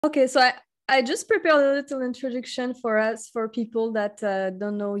Okay, so I just prepared a little introduction for us, for people that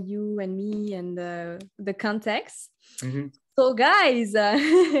don't know you and me and the context. Mm-hmm. So guys,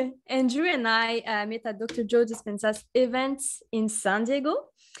 Andrew and I met at Dr. Joe Dispenza's event in San Diego.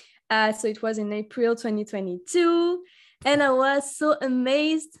 So it was in April 2022. And I was so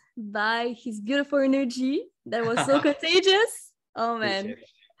amazed by his beautiful energy that was so contagious. Oh man,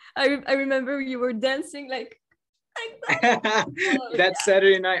 I remember you were dancing like that. Oh, That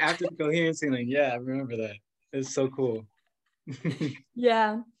Saturday night after the coherence healing. Yeah, I remember that. It's so cool.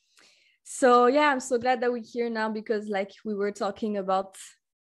 yeah. So yeah, I'm so glad that we're here now, because like we were talking about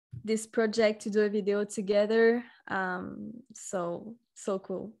this project to do a video together. So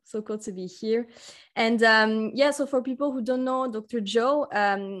cool to be here. And yeah, so for people who don't know Dr. Joe,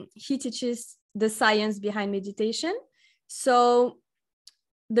 he teaches the science behind meditation. So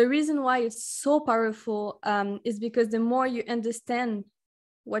the reason why it's so powerful is because the more you understand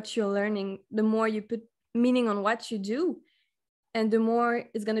what you're learning, the more you put meaning on what you do, and the more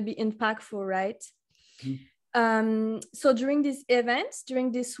it's going to be impactful, right? So during this event,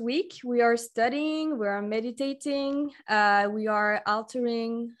 during this week, we are studying, we are meditating, we are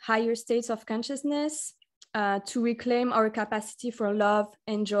altering higher states of consciousness to reclaim our capacity for love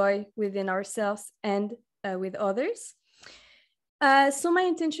and joy within ourselves and with others. So my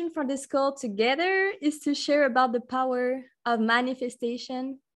intention for this call together is to share about the power of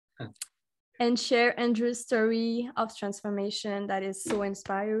manifestation and share Andrew's story of transformation that is so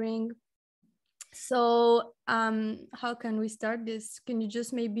inspiring. So how can we start this? Can you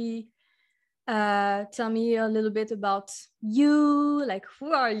just maybe tell me a little bit about you? Like,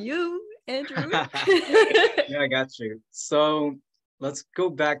 who are you, Andrew? Yeah, I got you. So let's go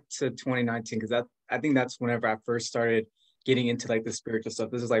back to 2019, because I think that's whenever I first started getting into like the spiritual stuff.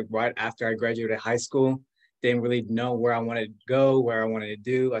 This is like right after I graduated high school. Didn't really know where I wanted to go, where I wanted to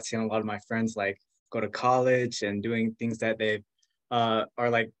do. I've seen a lot of my friends like go to college and doing things that they are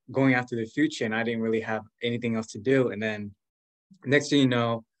like going after the future, and I didn't really have anything else to do. And then next thing you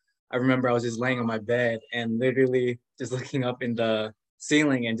know, I remember I was just laying on my bed and literally just looking up in the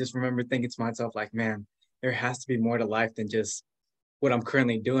ceiling, and just remember thinking to myself, like, man, there has to be more to life than just what I'm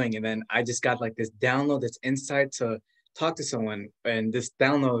currently doing. And then I just got like this download, this insight to talk to someone. And this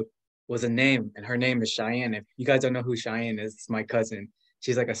download was a name, and her name is Cheyenne. If you guys don't know who Cheyenne is, it's my cousin.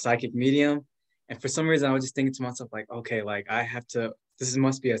 She's like a psychic medium. And for some reason, I was just thinking to myself, like, okay, like I have to, this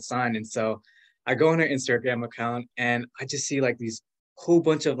must be a sign. And so I go on her Instagram account, and I just see like these whole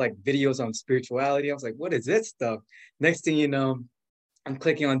bunch of like videos on spirituality. I was like, what is this stuff? Next thing you know, I'm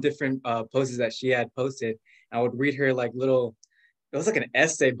clicking on different posts that she had posted. I would read her like little, it was like an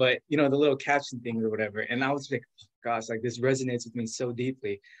essay, but you know, the little caption thing or whatever. And I was like, oh, gosh, like this resonates with me so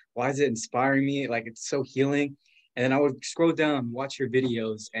deeply. Why is it inspiring me? Like it's so healing. And then I would scroll down, watch her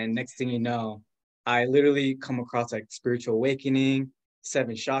videos, and next thing you know, I literally come across like spiritual awakening,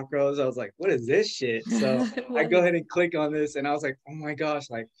 7 chakras. I was like, what is this shit? So I go ahead and click on this, and I was like, oh my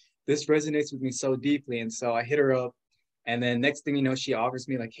gosh, like this resonates with me so deeply. And so I hit her up, and then next thing you know, she offers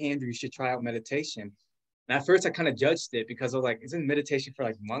me like, hey Andrew, you should try out meditation. And at first I kind of judged it because I was like, isn't meditation for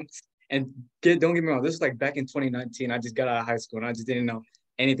like monks? And don't get me wrong, this was like back in 2019. I just got out of high school and I just didn't know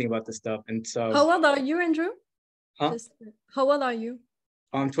anything about this stuff. And so How old are you, Andrew? huh? Just, how old are you?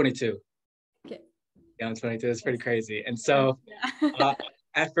 I'm 22. Okay. Yeah, I'm 22. It's pretty crazy. And so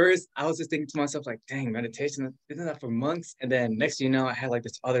at first I was just thinking to myself, like, dang, meditation, isn't that for monks? And then next thing you know, I had like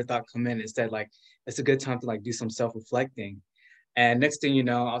this other thought come in and said, like, it's a good time to like do some self-reflecting. And next thing you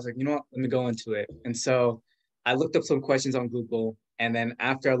know, I was like, you know what, let me go into it. And so I looked up some questions on Google. And then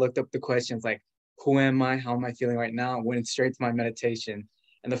after I looked up the questions, like, who am I? How am I feeling right now? I went straight to my meditation.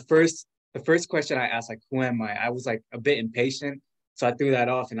 And the first question I asked, like, who am I? I was like a bit impatient. So I threw that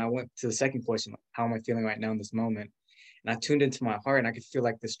off and I went to the second question, like, how am I feeling right now in this moment? And I tuned into my heart and I could feel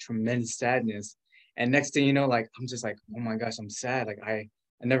like this tremendous sadness. And next thing you know, like, I'm just like, oh my gosh, I'm sad. Like I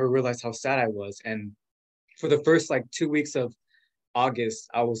never realized how sad I was. And for the first like 2 weeks of August,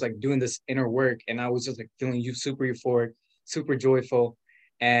 I was like doing this inner work and I was just like feeling super euphoric, super joyful.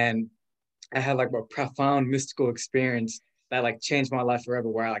 And I had like a profound mystical experience that like changed my life forever,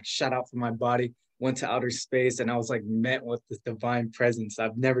 where I like shot out from my body, went to outer space, and I was like met with this divine presence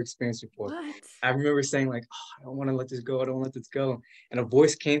I've never experienced before. What? I remember saying like, oh, I don't want to let this go. I don't let this go. And a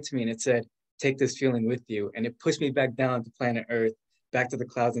voice came to me and it said, take this feeling with you. And it pushed me back down to planet Earth, back to the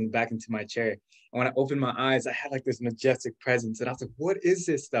clouds and back into my chair. And when I opened my eyes, I had like this majestic presence. And I was like, what is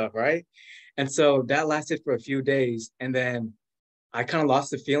this stuff? Right. And so that lasted for a few days. And then I kind of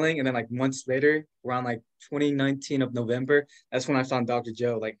lost the feeling. And then like months later, around like 2019 of November, that's when I found Dr.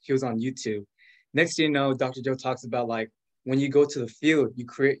 Joe. Like he was on YouTube. Next thing you know, Dr. Joe talks about like when you go to the field,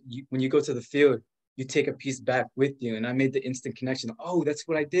 when you go to the field, you take a piece back with you. And I made the instant connection. Oh, that's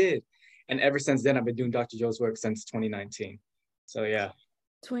what I did. And ever since then, I've been doing Dr. Joe's work since 2019. So yeah,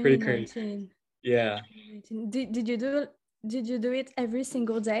 pretty crazy. 2019. Yeah. Did you do it every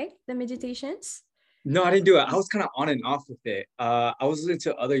single day, the meditations? No, I didn't do it. I was kind of on and off with it. I was listening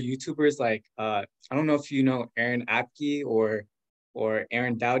to other YouTubers like I don't know if you know Aaron Apke or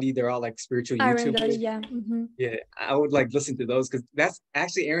Aaron Dowdy. They're all like spiritual Aaron YouTubers. Dowdy, yeah. Mm-hmm. Yeah, I would like listen to those because that's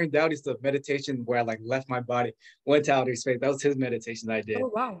actually Aaron Dowdy's the meditation where I like left my body, went to outer space. That was his meditation that I did.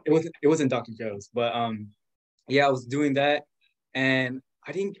 Oh wow. It wasn't Dr. Joe's, but yeah, I was doing that, and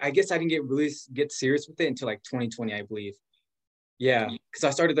I guess I didn't get serious with it until like 2020, I believe. Yeah, because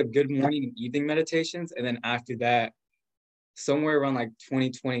I started the good morning and evening meditations, and then after that, somewhere around like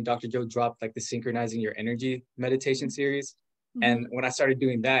 2020, Dr. Joe dropped like the synchronizing your energy meditation series. Mm-hmm. And when I started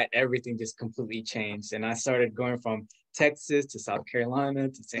doing that, everything just completely changed. And I started going from Texas to South Carolina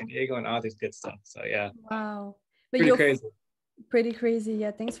to San Diego and all this good stuff. So yeah. Wow. But pretty crazy. Pretty crazy.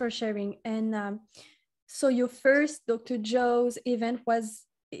 Yeah. Thanks for sharing. And so your first Dr. Joe's event was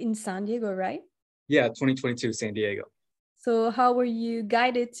in San Diego, right? Yeah, 2022, San Diego. So how were you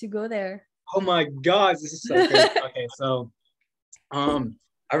guided to go there? Oh my God, this is so crazy. Okay, so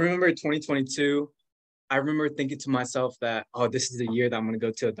I remember 2022, I remember thinking to myself that, oh, this is the year that I'm going to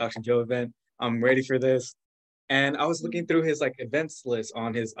go to a Dr. Joe event. I'm ready for this. And I was looking through his like events list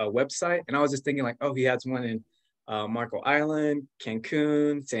on his website. And I was just thinking like, oh, he has one in Marco Island,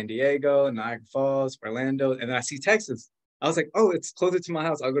 Cancun, San Diego, Niagara Falls, Orlando. And then I see Texas. I was like, oh, it's closer to my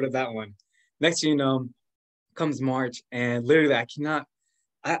house. I'll go to that one. Next thing you know, comes March. And literally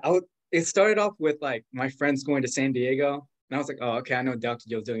it started off with like my friends going to San Diego. And I was like, oh, okay, I know Dr.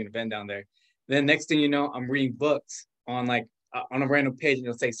 Joe's doing an event down there. Then next thing you know, I'm reading books on like on a random page and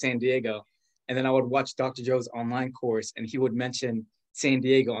it'll say San Diego. And then I would watch Dr. Joe's online course and he would mention San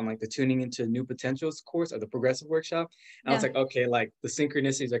Diego on like the Tuning into New Potentials course or the Progressive Workshop. And I was like, okay, like the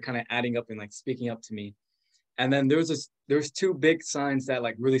synchronicities are kind of adding up and like speaking up to me. And then there's two big signs that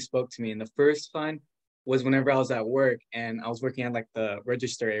like really spoke to me. And the first sign was whenever I was at work and I was working at like the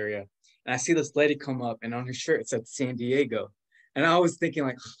register area. And I see this lady come up and on her shirt it said San Diego. And I was thinking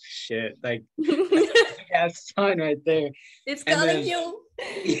like, oh, shit, like that's a sign right there. It's calling you.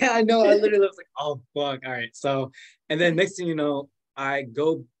 Yeah, I know. I literally was like, oh fuck. All right. So, and then next thing you know, I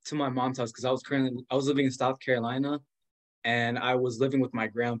go to my mom's house because I was living in South Carolina and I was living with my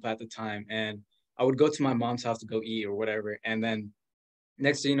grandpa at the time. And I would go to my mom's house to go eat or whatever. And then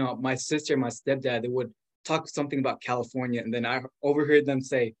next thing you know, my sister and my stepdad, they would talk something about California. And then I overheard them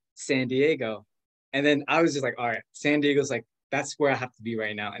say San Diego. And then I was just like, all right, San Diego's like, that's where I have to be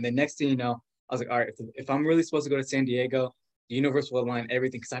right now. And then next thing you know, I was like, all right, if I'm really supposed to go to San Diego, the universe will align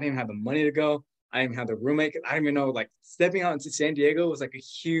everything because I didn't even have the money to go. I didn't even have the roommate. I didn't even know, like stepping out into San Diego was like a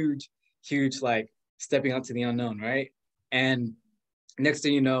huge, huge, like stepping out to the unknown, right? And next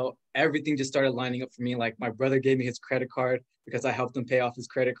thing you know, everything just started lining up for me. Like my brother gave me his credit card because I helped him pay off his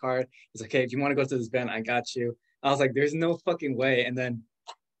credit card. He's like, hey, if you want to go to this event, I got you. I was like, there's no fucking way. And then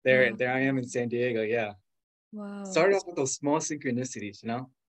there I am in San Diego. Yeah. Wow. Started off with those small synchronicities, you know?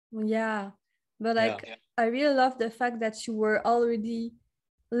 Yeah. But like, I really love the fact that you were already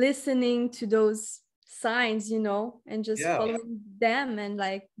listening to those signs, you know, and just following them and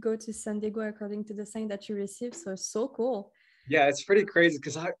like go to San Diego according to the sign that you received. So it's so cool. Yeah, it's pretty crazy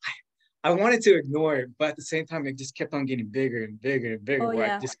because I wanted to ignore it, but at the same time, it just kept on getting bigger and bigger and bigger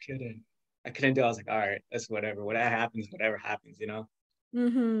where I just couldn't do it. I was like, all right, that's whatever. Whatever happens, you know?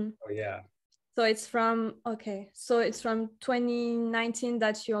 Mm-hmm. Oh, yeah. So it's from 2019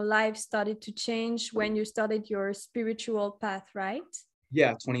 that your life started to change when you started your spiritual path, right?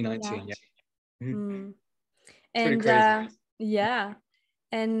 Yeah, 2019. Yeah. Mm. And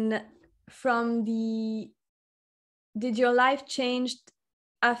and did your life change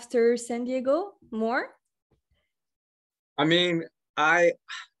after San Diego more? I mean,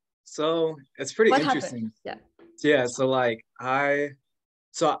 so it's pretty interesting. Happened? Yeah. So like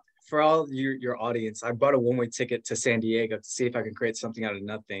for all your audience, I bought a one-way ticket to San Diego to see if I can create something out of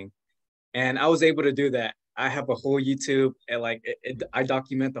nothing. And I was able to do that. I have a whole YouTube and like I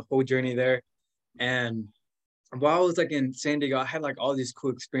document the whole journey there. And while I was like in San Diego, I had like all these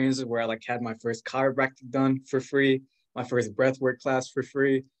cool experiences where I like had my first chiropractic done for free, my first breathwork class for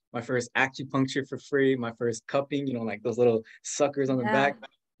free, my first acupuncture for free, my first cupping, you know, like those little suckers on the back,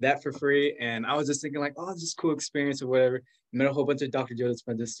 that for free. And I was just thinking like, oh, this is a cool experience or whatever. Met a whole bunch of Dr. Joe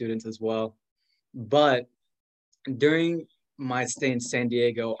Dispenza students as well. But during my stay in San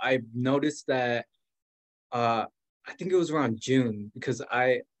Diego, I noticed that I think it was around June because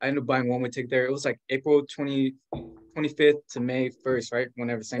I ended up buying one-way ticket there. It was like April 20, 25th to May 1st, right?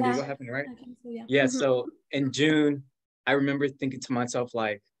 Whenever San Diego happened, right? I think so, yeah. Yeah. So in June, I remember thinking to myself,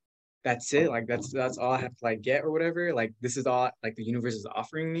 like, that's it. Like that's all I have to like get or whatever. Like this is all like the universe is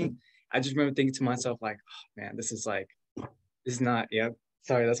offering me. I just remember thinking to myself, like, oh man, this is not, yeah.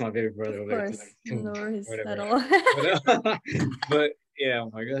 Sorry, that's my baby brother Of over there. course, Just like, no worries at whatever. all. But yeah,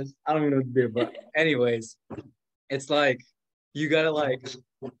 oh my gosh. I don't even know what to do. But anyways, it's like you gotta like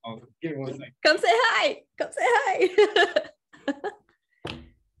give me one second. Come say hi. Come say hi.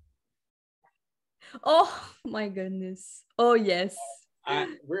 Oh my goodness. Oh yes.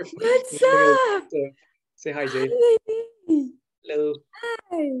 We're What's up? so, say hi, Jade. Hi, baby. Hello.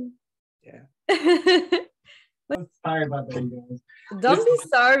 Hi. Yeah. I'm sorry about that, you guys. Don't be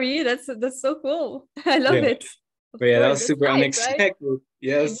sorry. That's so cool. I love it. But yeah, that was That's super life, unexpected. right?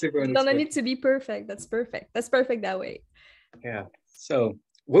 Yeah, that was super You unexpected. don't need to be perfect. That's perfect. That's perfect that way. Yeah. So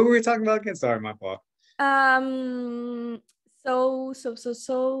what were we talking about again? Sorry, my fault.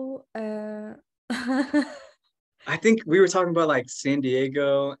 So I think we were talking about like San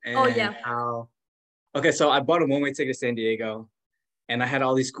Diego and oh yeah. how okay, so I bought a one-way ticket to San Diego and I had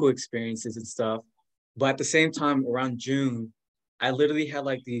all these cool experiences and stuff. But at the same time, around June, I literally had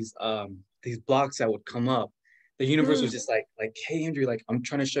like these blocks that would come up. The universe was just like, hey Andrew, like I'm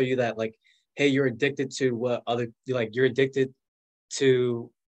trying to show you that like, hey, you're addicted to what other like you're addicted to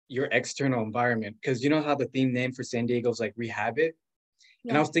your external environment. Because you know how the theme name for San Diego is like rehab it.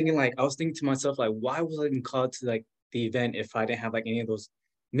 And Yeah. I was thinking to myself, like, why was I even called to like the event if I didn't have like any of those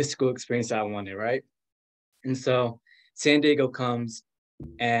mystical experiences I wanted, right? And so San Diego comes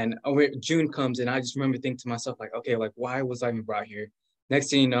and June comes, and I just remember thinking to myself, like, okay, like, why was I even brought here?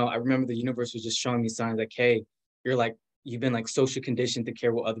 Next thing you know, I remember the universe was just showing me signs like, hey, you're like, you've been like social conditioned to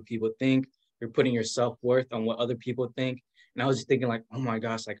care what other people think. You're putting your self-worth on what other people think. And I was just thinking, like, oh my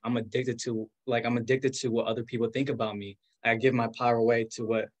gosh, like I'm addicted to what other people think about me. I give my power away to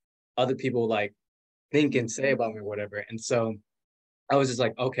what other people like think and say about me or whatever. And so I was just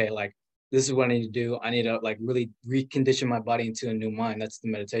like, okay, like this is what I need to do. I need to like really recondition my body into a new mind. That's the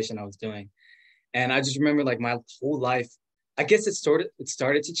meditation I was doing. And I just remember like my whole life, I guess it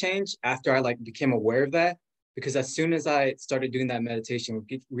started to change after I like became aware of that. Because as soon as I started doing that meditation,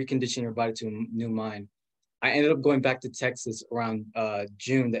 reconditioning your body to a new mind, I ended up going back to Texas around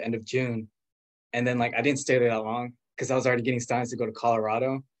June, the end of June. And then like I didn't stay there that long because I was already getting signs to go to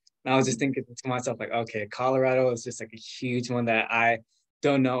Colorado. And I was just thinking to myself, like, okay, Colorado is just like a huge one that I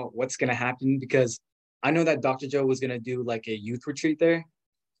don't know what's gonna happen because I know that Dr. Joe was gonna do like a youth retreat there.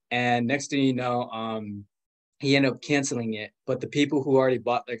 And next thing you know, he ended up canceling it. But the people who already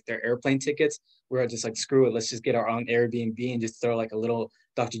bought like their airplane tickets were just like, screw it, let's just get our own Airbnb and just throw like a little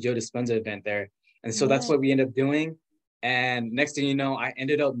Dr. Joe Dispenza event there. And so that's what we ended up doing. And next thing you know, I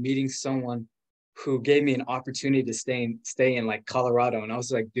ended up meeting someone who gave me an opportunity to stay in like Colorado. And I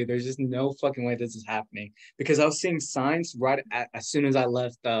was like, dude, there's just no fucking way this is happening. Because I was seeing signs as soon as I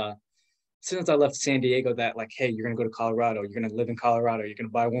left San Diego that like, hey, you're gonna go to Colorado, you're gonna live in Colorado, you're gonna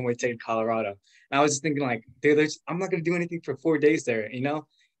buy a one-way ticket to Colorado. And I was just thinking like, dude, I'm not gonna do anything for 4 days there, you know?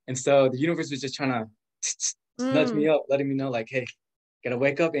 And so the universe was just trying to nudge me up, letting me know like, hey, gotta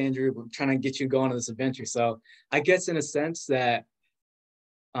wake up, Andrew. We're trying to get you going on this adventure. So I guess in a sense that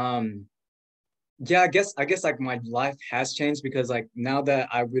yeah, I guess like my life has changed because like now that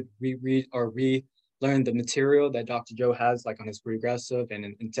I would reread or relearn the material that Dr. Joe has like on his progressive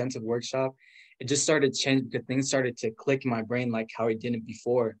and intensive workshop, it just started changing because things started to click in my brain like how it didn't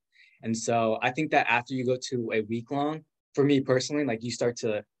before. And so I think that after you go to a week long, for me personally, like you start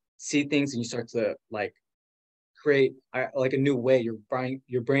to see things and you start to like create like a new way.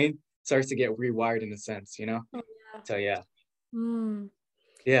 Your brain starts to get rewired in a sense, you know? Oh, So yeah. yeah.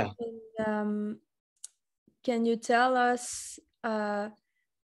 Yeah. And, can you tell us all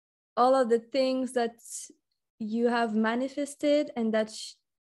of the things that you have manifested and that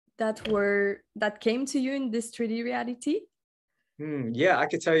came to you in this 3D reality? Yeah, I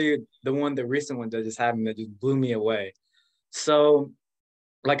could tell you the recent one that just happened that just blew me away. So,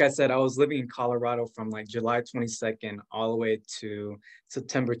 like I said, I was living in Colorado from like July 22nd all the way to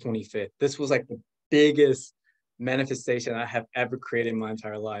September 25th. This was like the biggest manifestation I have ever created in my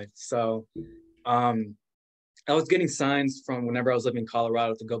entire life. So, I was getting signs from whenever I was living in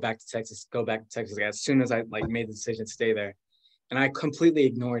Colorado to go back to Texas, like, as soon as I like made the decision to stay there. And I completely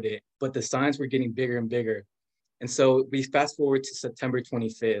ignored it, but the signs were getting bigger and bigger. And so we fast forward to September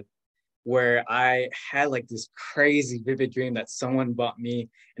 25th, where I had like this crazy vivid dream that someone bought me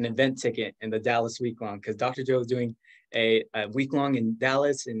an event ticket in the Dallas week long because Dr. Joe was doing a week long in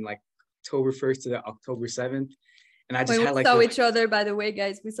Dallas in like October 1st to October 7th. And I just When had we like saw this. each other, by the way,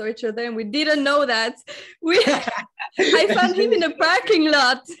 guys, we saw each other and we didn't know that. I found him in a parking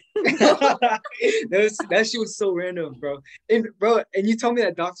lot. That shit was so random, bro. And you told me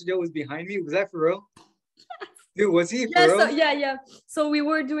that Dr. Joe was behind me. Was that for real? Dude, was he for real? Yeah. So we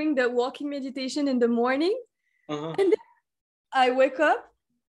were doing the walking meditation in the morning. Uh-huh. And then I wake up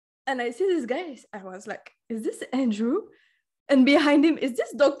and I see this guy. I was like, is this Andrew? And behind him, is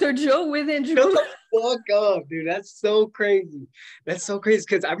this Dr. Joe with Andrew? Shut the fuck up, dude. That's so crazy. That's so crazy.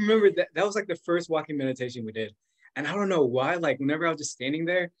 Because I remember that was like the first walking meditation we did. And I don't know why, like whenever I was just standing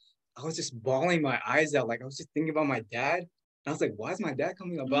there, I was just bawling my eyes out. Like I was just thinking about my dad. And I was like, why is my dad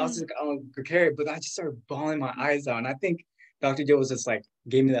coming up? But I was just like, I don't care. But I just started bawling my eyes out. And I think Dr. Joe was just like,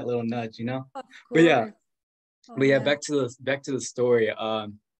 gave me that little nudge, you know? Of But yeah. course. But yeah, back to the story.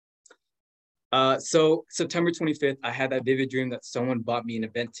 So September 25th, I had that vivid dream that someone bought me an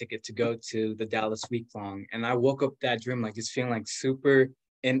event ticket to go to the Dallas week long. And I woke up that dream like just feeling like super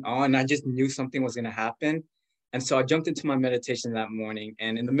in awe, and I just knew something was gonna happen. And so I jumped into my meditation that morning.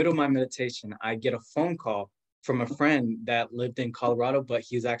 And in the middle of my meditation, I get a phone call from a friend that lived in Colorado, but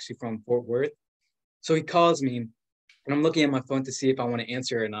he was actually from Fort Worth. So he calls me, and I'm looking at my phone to see if I want to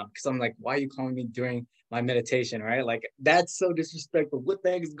answer or not. Because I'm like, why are you calling me during my meditation, right? Like, that's so disrespectful. What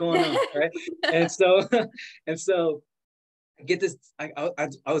the heck is going on, right? And so, and so I get this, I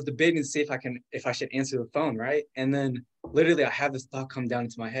was debating to see if I should answer the phone, right? And then literally I had this thought come down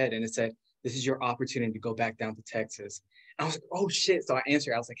into my head, and it said, this is your opportunity to go back down to Texas. And I was like, oh shit. So I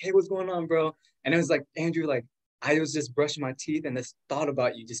answered, I was like, hey, what's going on, bro? And it was like, Andrew, like, I was just brushing my teeth and this thought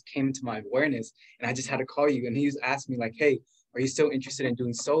about you just came into my awareness, and I just had to call you. And he was asking me like, hey, are you still interested in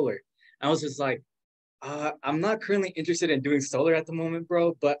doing solar? And I was just like, I'm not currently interested in doing solar at the moment,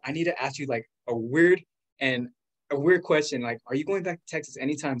 bro, but I need to ask you like a weird question. Like, are you going back to Texas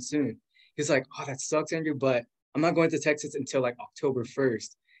anytime soon? He's like, oh, that sucks, Andrew, but I'm not going to Texas until like October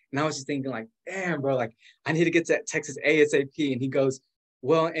 1st. And I was just thinking like, damn, bro, like I need to get to Texas ASAP. And he goes,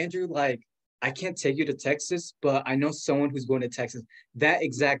 well, Andrew, like I can't take you to Texas, but I know someone who's going to Texas that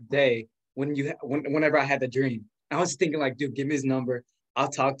exact day whenever I had the dream. I was just thinking like, dude, give me his number. I'll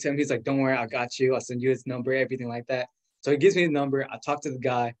talk to him. He's like, don't worry, I got you. I'll send you his number, everything like that. So he gives me his number. I talked to the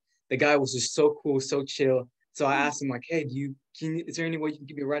guy. The guy was just so cool, so chill. So I asked him like, hey, is there any way you can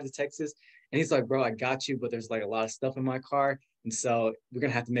give me a ride to Texas? And he's like, bro, I got you, but there's like a lot of stuff in my car. And so we're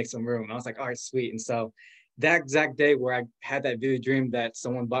going to have to make some room. And I was like, all right, sweet. And so that exact day where I had that vivid dream that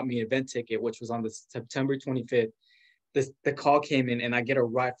someone bought me an event ticket, which was on the September 25th, the call came in and I get a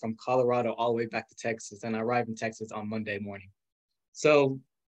ride from Colorado all the way back to Texas. And I arrived in Texas on Monday morning. So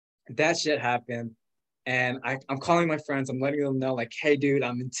that shit happened. And I'm calling my friends. I'm letting them know, like, hey, dude,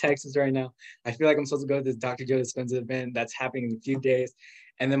 I'm in Texas right now. I feel like I'm supposed to go to this Dr. Joe Dispenza event that's happening in a few days.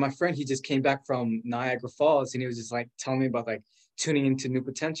 And then my friend, he just came back from Niagara Falls, and he was just like telling me about like tuning into new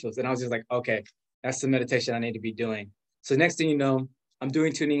potentials. And I was just like, okay, that's the meditation I need to be doing. So next thing you know, I'm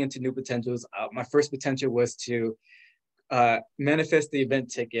doing tuning into new potentials. My first potential was to manifest the event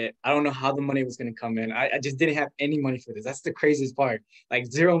ticket. I don't know how the money was going to come in. I just didn't have any money for this. That's the craziest part, like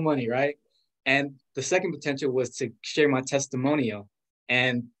zero money, right? And the second potential was to share my testimonial.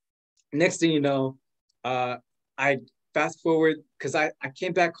 And next thing you know, I fast forward because I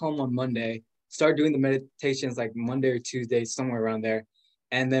came back home on Monday, started doing the meditations like Monday or Tuesday, somewhere around there.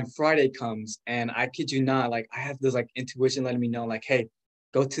 And then Friday comes, and I kid you not, like I have this like intuition letting me know, like, hey,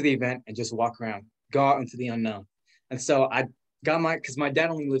 go to the event and just walk around, go out into the unknown. And so I got because my dad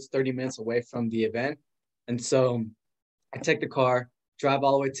only lives 30 minutes away from the event. And so I take the car, drive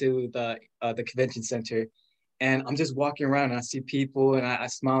all the way to the convention center, and I'm just walking around and I see people, and I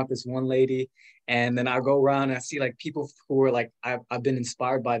smile at this one lady, and then I go around and I see like people who are like I've been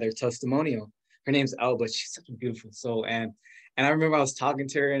inspired by their testimonial. Her name's Elba. She's such a beautiful soul, and I remember I was talking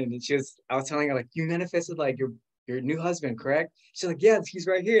to her, and I was telling her like, you manifested like your new husband, correct? She's like, yeah, he's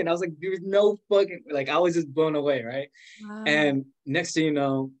right here. And I was like, there's no fucking, like I was just blown away, right? Wow. And next thing you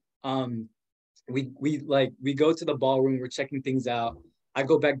know, we go to the ballroom, we're checking things out. I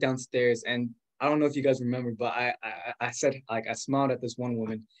go back downstairs, and I don't know if you guys remember, but I said, like, I smiled at this one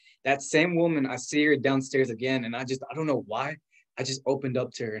woman. That same woman, I see her downstairs again, and I don't know why, I just opened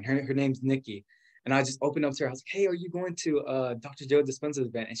up to her, and her name's Nikki. And I just opened up to her. I was like, hey, are you going to Dr. Joe Dispenza's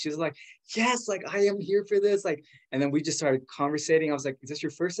event? And she was like, yes, like I am here for this. Like, and then we just started conversating. I was like, is this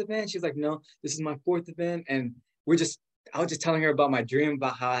your first event? She's like, no, this is my fourth event. And I was just telling her about my dream,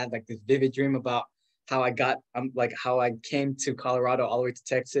 about how I had like this vivid dream about how how I came to Colorado all the way to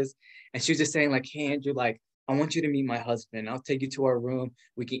Texas. And she was just saying like, hey, Andrew, like, I want you to meet my husband. I'll take you to our room.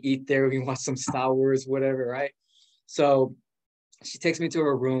 We can eat there. We can watch some Star Wars, whatever, right? So she takes me to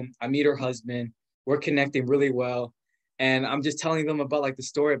her room. I meet her husband. We're connecting really well. And I'm just telling them about like the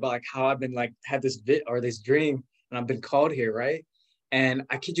story about like how I've been like had this this dream and I've been called here, right? And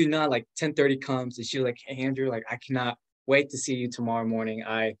I kid you not, like 10:30 comes and she's like, hey Andrew, like I cannot wait to see you tomorrow morning.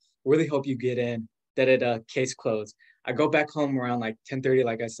 I really hope you get in. Case closed. I go back home around like 10:30,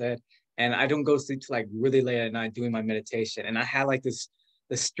 like I said, and I don't go to sleep till like really late at night doing my meditation. And I had like this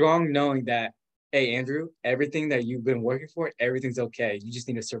strong knowing that, hey Andrew, everything that you've been working for, everything's okay. You just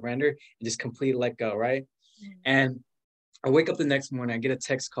need to surrender and just completely let go, right? And I wake up the next morning, I get a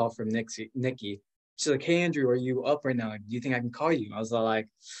text call from Nikki. She's like, hey, Andrew, are you up right now? Do you think I can call you? I was like,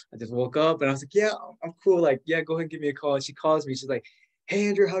 I just woke up and I was like, yeah, I'm cool. Like, yeah, go ahead and give me a call. And she calls me. She's like, hey,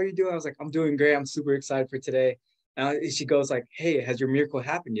 Andrew, how are you doing? I was like, I'm doing great. I'm super excited for today. And she goes like, hey, has your miracle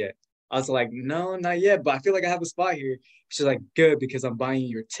happened yet? I was like, no, not yet, but I feel like I have a spot here. She's like, good, because I'm buying you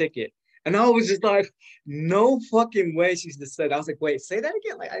your ticket. And I was just like, no fucking way she just said. I was like, wait, say that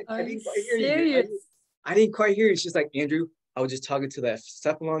again. Like, I didn't quite hear you. I didn't quite hear it. She's like, Andrew, I was just talking to the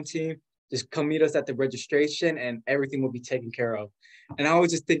Cephalon team. Just come meet us at the registration and everything will be taken care of. And I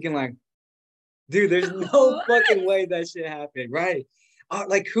was just thinking like, dude, there's no fucking way that shit happened, right?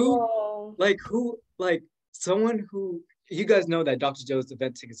 Like who, like someone who, you guys know that Dr. Joe's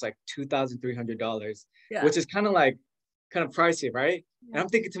event ticket's like $2,300, which is kind of pricey, right? Yeah. And I'm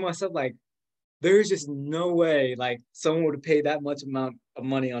thinking to myself, like, there's just no way like someone would pay that much amount of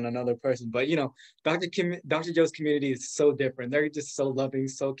money on another person. But you know, Dr. Joe's community is so different. They're just so loving,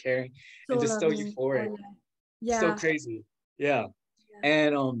 so caring, and just so euphoric. Yeah. So crazy. Yeah.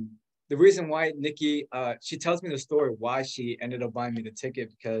 And the reason why Nikki, she tells me the story why she ended up buying me the ticket,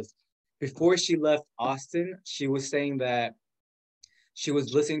 because before she left Austin, she was saying that she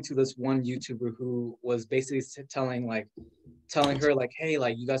was listening to this one YouTuber who was basically telling her like, hey,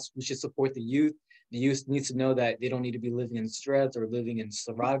 like you guys, we should support the youth. The youth needs to know that they don't need to be living in stress or living in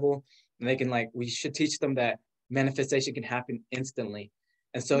survival. And they can we should teach them that manifestation can happen instantly.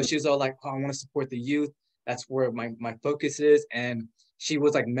 And so she was all like, oh, I want to support the youth. That's where my focus is. And she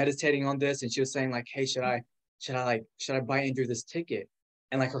was like meditating on this. And she was saying like, hey, should I buy Andrew this ticket?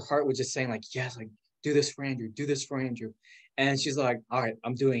 And like her heart was just saying like, yes, like do this for Andrew, do this for Andrew. And she's like, all right,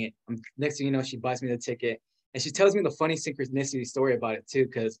 I'm doing it. Next thing you know, she buys me the ticket. And she tells me the funny synchronicity story about it too,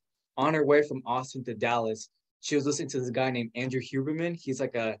 because on her way from Austin to Dallas, she was listening to this guy named Andrew Huberman. He's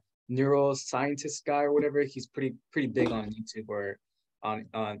like a neuroscientist guy or whatever. He's pretty big on YouTube or on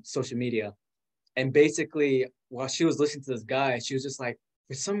social media. And basically, while she was listening to this guy, she was just like,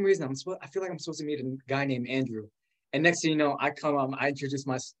 for some reason, I feel like I'm supposed to meet a guy named Andrew. And next thing you know, I come I introduce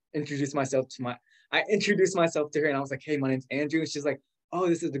myself to her, and I was like, hey, my name's Andrew. And she's like, oh,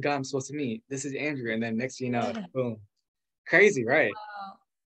 this is the guy I'm supposed to meet. This is Andrew. And then next thing you know, boom. Crazy, right? Wow.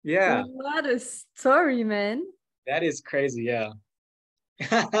 Yeah. What a story, man. That is crazy, yeah.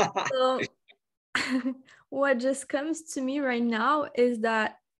 So what just comes to me right now is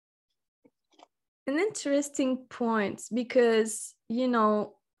that an interesting point, because, you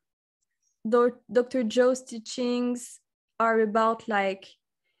know, Dr. Joe's teachings are about like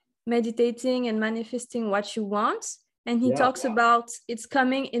meditating and manifesting what you want. And he talks about it's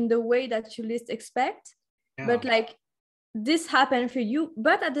coming in the way that you least expect. Yeah. But like this happened for you.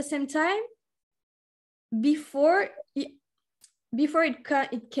 But at the same time, before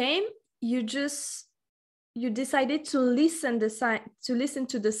it came, you decided to listen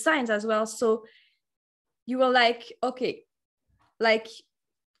to the signs as well. So you were like, okay, like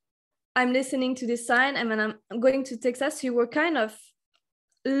I'm listening to this sign and then I'm going to Texas. You were kind of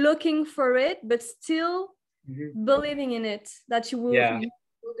looking for it, but still believing in it, that you were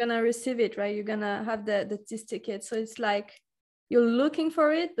gonna receive it, right? You're gonna have this ticket. So it's like you're looking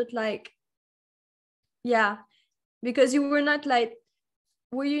for it, but like, yeah, because you were not like,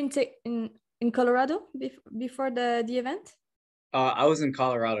 were you in Colorado before the event? I was in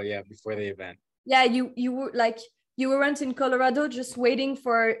Colorado, before the event. Yeah, you were like, you weren't in Colorado just waiting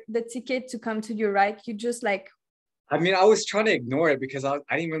for the ticket to come to you, right? You just like, I mean, I was trying to ignore it because I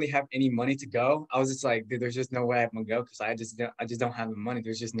didn't really have any money to go. I was just like, dude, there's just no way I'm gonna go because I just don't have the money.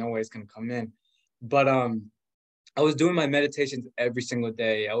 There's just no way it's gonna come in. But I was doing my meditations every single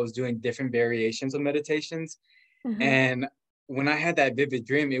day. I was doing different variations of meditations. And when I had that vivid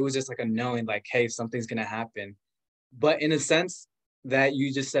dream, it was just like a knowing, like, hey, something's gonna happen. But in a sense that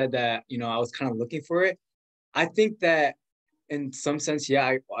you just said that, you know, I was kind of looking for it. I think that in some sense,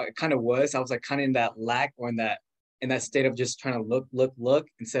 I kind of was. I was like kind of in that lack or in that state of just trying to look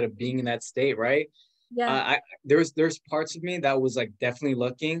instead of being in that state, right? Yeah. There's parts of me that was like definitely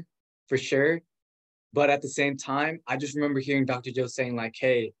looking for sure. But at the same time, I just remember hearing Dr. Joe saying like,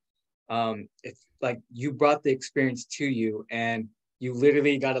 hey, it's like you brought the experience to you and you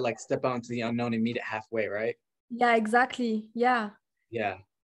literally got to like step out into the unknown and meet it halfway, right? Yeah, exactly. Yeah. Yeah.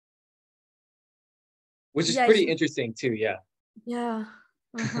 Which is Yeah, it's pretty interesting too. Yeah. yeah.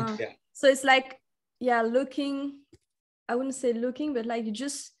 Uh-huh. Yeah. So it's like, yeah, looking, I wouldn't say looking, but like you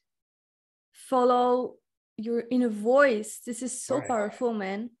just follow your inner voice. This is so Right. powerful,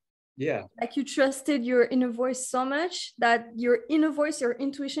 man. Yeah. Like you trusted your inner voice so much that your inner voice, your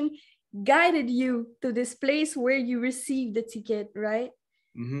intuition guided you to this place where you received the ticket, right?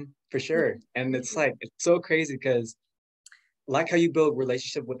 For sure. And it's like, it's so crazy because like how you build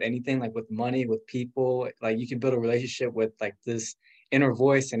relationship with anything, like with money, with people, like you can build a relationship with like this inner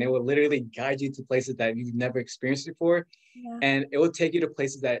voice and it will literally guide you to places that you've never experienced before. Yeah. And it will take you to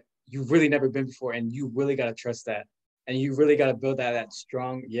places that you've really never been before. And you really got to trust that. And you really got to build that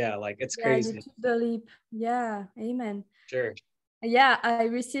strong. Yeah. Like it's Yeah, you crazy. took the leap. Yeah, amen. Sure. Yeah, I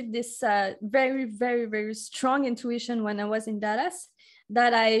received this very, very, very strong intuition when I was in Dallas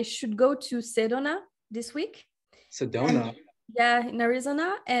that I should go to Sedona this week. And Sedona. yeah, in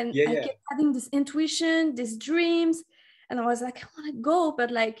Arizona. And Yeah. I Yeah. kept having this intuition, these dreams. And I was like, I want to go. But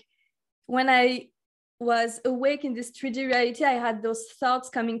like when I was awake in this 3D reality, I had those thoughts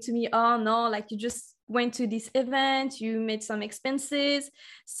coming to me. Oh no, like you just went to this event, you made some expenses,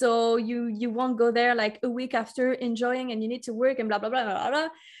 so you won't go there like a week after enjoying, and you need to work and blah blah blah blah blah.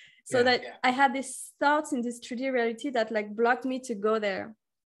 So Yeah. that I had these thoughts in this 3D reality that like blocked me to go there.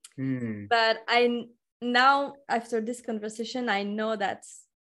 But I now after this conversation, I know that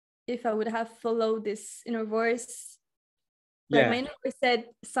if I would have followed this inner voice, like Yeah. my inner voice said,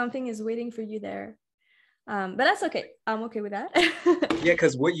 something is waiting for you there. But that's okay. I'm okay with that. Yeah,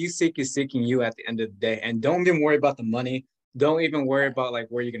 because what you seek is seeking you at the end of the day. And don't even worry about the money. Don't even worry about like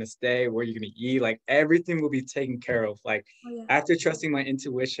where you're gonna stay, where you're gonna eat. Like everything will be taken care of. Like Oh, yeah. after trusting my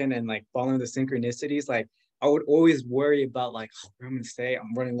intuition and like following the synchronicities, like I would always worry about like, oh, where I'm gonna stay.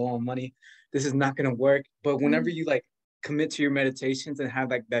 I'm running low on money. This is not gonna work. But whenever you like commit to your meditations and have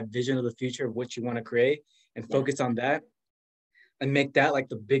like that vision of the future of what you want to create and Yeah. focus on that and make that like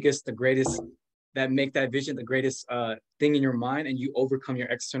the biggest, the greatest, that make that vision the greatest thing in your mind, and you overcome your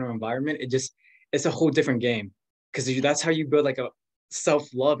external environment, it's a whole different game because that's how you build like a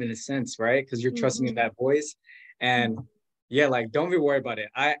self-love in a sense, right? Because you're trusting in that voice. And yeah, like don't be worried about it.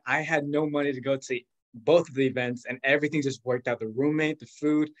 I had no money to go to both of the events and everything just worked out. The roommate, the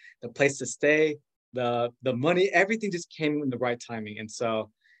food, the place to stay, the money, everything just came in the right timing. And so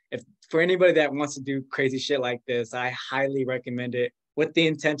if for anybody that wants to do crazy shit like this, I highly recommend it with the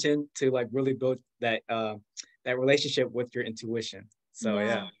intention to like really build that relationship with your intuition. So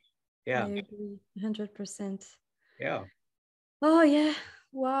Yeah, I yeah, agree 100%. yeah. Oh yeah.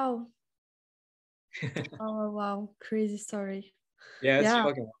 Wow. Oh wow. Crazy story. Yeah, it's Yeah.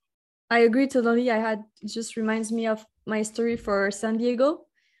 fucking. I agree totally. It just reminds me of my story for San Diego.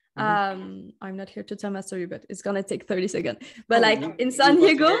 I'm not here to tell my story, but it's gonna take 30 seconds. But Oh, like in we San love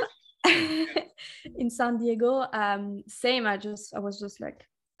to Diego, hear in San Diego, same. I was just like,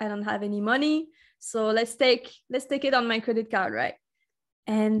 I don't have any money, so let's take it on my credit card, right?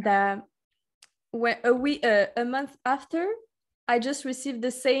 And when a month after, I just received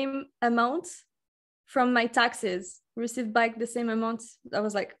the same amount from my taxes. Received back the same amount. I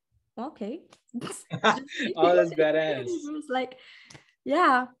was like, okay. Oh, that's badass. It was like,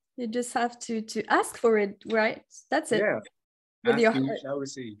 yeah, you just have to ask for it, right? That's it. Yeah, With your ask and you heart. shall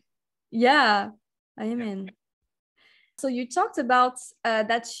receive. Yeah, Yeah. amen. So you talked about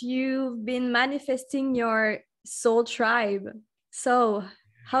that you've been manifesting your soul tribe. So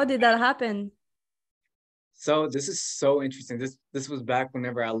how did that happen? So this is so interesting. This was back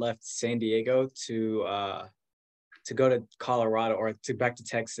whenever I left San Diego to go to Colorado or to back to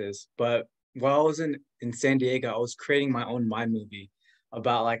Texas. But while I was in San Diego, I was creating my own mind movie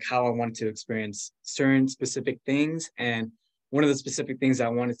about like how I wanted to experience certain specific things. And one of the specific things I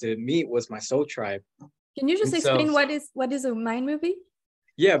wanted to meet was my soul tribe. Can you just And so explain what is a mind movie?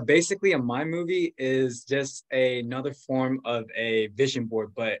 yeah, basically a mind movie is just another form of a vision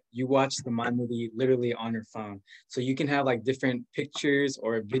board, but you watch the mind movie literally on your phone. So you can have like different pictures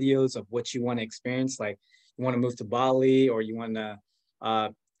or videos of what you want to experience. Like you want to move to Bali, or you want to uh,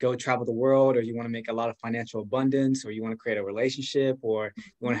 go travel the world, or you want to make a lot of financial abundance, or you want to create a relationship, or you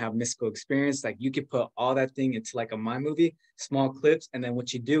want to have mystical experience. Like you could put all that thing into like a mind movie, small clips. And then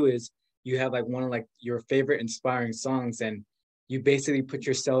what you do is you have like one of like your favorite inspiring songs, and you basically put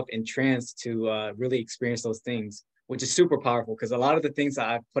yourself in trance to really experience those things, which is super powerful because a lot of the things that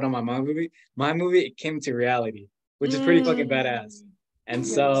I put on my movie, it came to reality, which is pretty fucking badass. And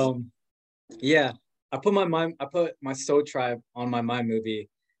Yes. so, yeah, I put my soul tribe on my mind movie,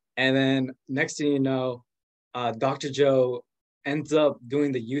 and then next thing you know, Dr. Joe ends up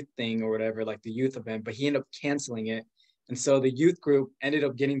doing the youth thing or whatever, like the youth event, but he ended up canceling it. And so the youth group ended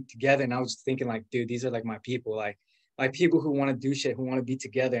up getting together, and I was just thinking like, dude, these are like my people, like people who want to do shit, who want to be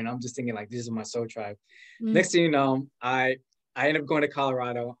together. And I'm just thinking like, this is my soul tribe. Next thing you know, I end up going to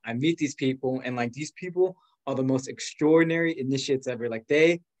Colorado. I meet these people, and like these people are the most extraordinary initiates ever. Like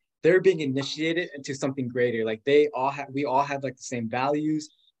they're being initiated into something greater. Like we all have like the same values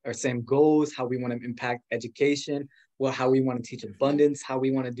or same goals, how we want to impact education, well, how we want to teach abundance, how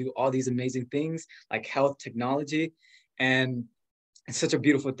we want to do all these amazing things like health, technology. And it's such a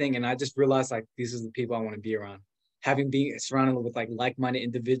beautiful thing. And I just realized like these are the people I want to be around. Having been surrounded with like-minded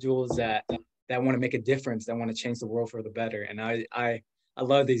individuals that want to make a difference, that want to change the world for the better. And I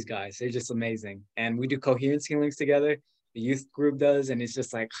love these guys. They're just amazing. And we do coherence healings together. The youth group does, and it's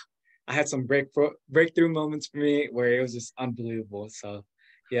just like I had some breakthrough moments for me where it was just unbelievable. So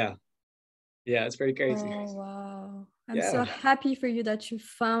yeah, it's pretty crazy. Oh, wow. I'm so happy for you that you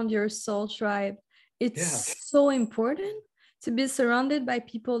found your soul tribe. It's so important to be surrounded by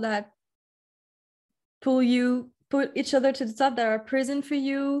people that put each other to the top, that are present for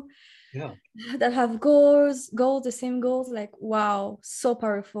you, that have goals, the same goals. Like, wow, so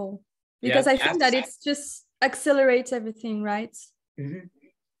powerful. Because I think that it's just accelerates everything, right? Mm-hmm.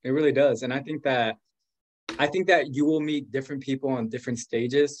 It really does. And I think that you will meet different people on different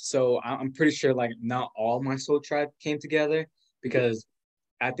stages. So I'm pretty sure like not all my soul tribe came together, because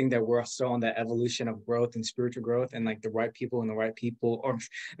I think that we're still on that evolution of growth and spiritual growth, and like the right people or the right people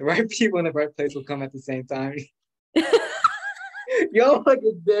in the right place will come at the same time. Yo,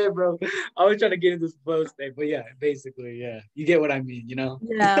 fucking dead, bro. I was trying to get into this flow state, but yeah, basically, yeah. You get what I mean, you know?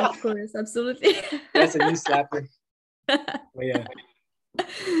 Yeah, of course, absolutely. That's a new slapper. But yeah.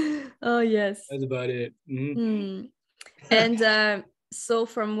 Oh, yes. That's about it. Mm-hmm. And so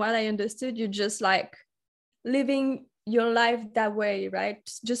from what I understood, you just like living your life that way, right?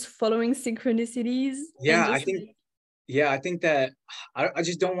 Just following synchronicities. Yeah, I think that I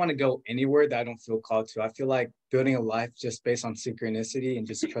just don't want to go anywhere that I don't feel called to. I feel like building a life just based on synchronicity and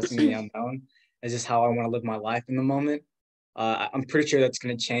just trusting the unknown is just how I want to live my life in the moment. I'm pretty sure that's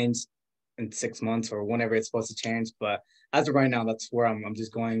going to change in 6 months or whenever it's supposed to change. But as of right now, that's where I'm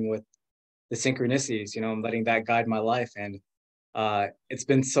just going with the synchronicities. You know, I'm letting that guide my life, and it's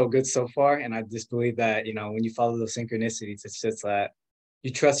been so good so far. And I just believe that, you know, when you follow those synchronicities, it's just that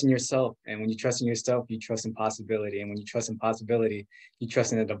you trust in yourself. And when you trust in yourself, you trust in possibility. And when you trust in possibility, you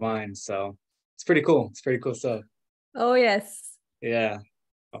trust in the divine. So it's pretty cool. It's pretty cool stuff. Oh, yes. Yeah.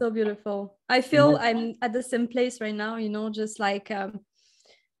 So beautiful. I feel I'm at the same place right now, you know, just like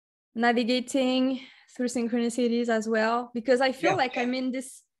navigating through synchronicities as well, because I feel like I'm in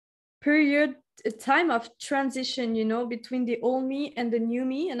this period, a time of transition, you know, between the old me and the new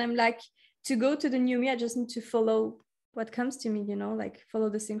me. And I'm like, to go to the new me, I just need to follow what comes to me, you know, like follow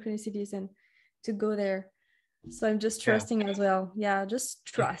the synchronicities and to go there. So I'm just trusting as well. Yeah, just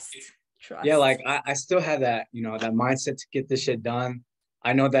trust. Yeah, like I still have that, you know, that mindset to get this shit done.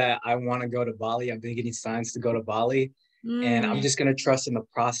 I know that I want to go to Bali. I've been getting signs to go to Bali. And I'm just going to trust in the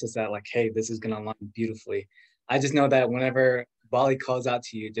process that like, hey, this is going to align beautifully. I just know that whenever Bali calls out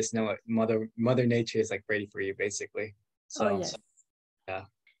to you, just know it, Mother Nature is like ready for you, basically. So, yes. Yeah.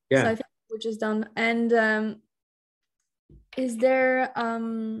 So I think we're just done. And is there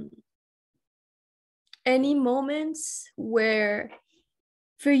any moments where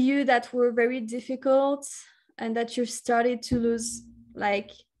for you that were very difficult and that you started to lose like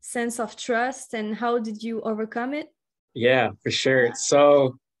sense of trust, and how did you overcome it? Yeah, for sure.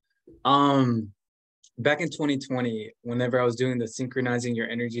 So back in 2020, whenever I was doing the synchronizing your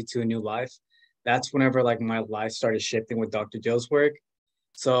energy to a new life, that's whenever like my life started shifting with Dr. Joe's work.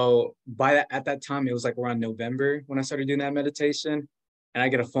 So at that time, it was like around November when I started doing that meditation, and I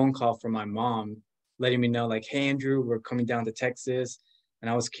get a phone call from my mom letting me know like, hey, Andrew, we're coming down to Texas. And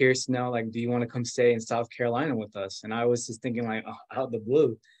I was curious to know, like, do you want to come stay in South Carolina with us? And I was just thinking like, oh, out of the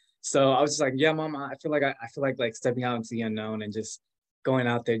blue. So I was just like, yeah, mom, I feel like stepping out into the unknown and just going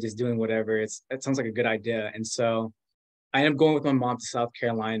out there, just doing whatever. It sounds like a good idea. And so I ended up going with my mom to South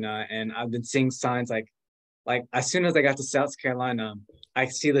Carolina, and I've been seeing signs like as soon as I got to South Carolina, I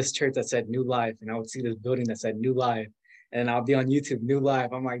see this church that said New Life, and I would see this building that said New Life, and I'll be on YouTube, New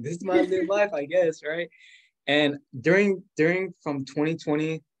Life. I'm like, this is my new life, I guess, right? And during from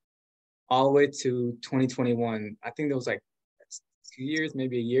 2020 all the way to 2021, I think there was like 2 years,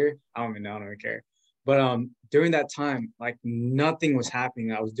 maybe a year. I don't even know. I don't even care. But during that time, like nothing was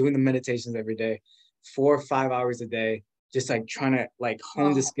happening. I was doing the meditations every day, 4 or 5 hours a day, just like trying to like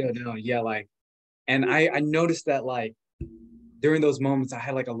hone the skill down. Yeah, like, and I noticed that like during those moments, I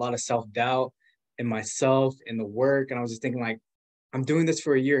had like a lot of self-doubt in myself, in the work, and I was just thinking like, I'm doing this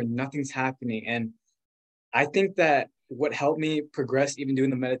for a year and nothing's happening. And I think that what helped me progress, even doing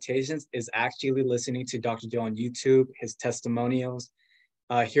the meditations, is actually listening to Dr. Joe on YouTube, his testimonials,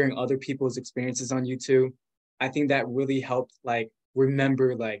 hearing other people's experiences on YouTube. I think that really helped, like,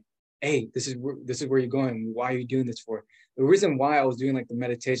 remember, like, hey, this is where you're going. Why are you doing this for? The reason why I was doing like the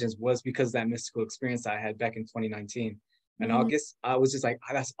meditations was because of that mystical experience I had back in 2019. In Mm-hmm. August, I was just like,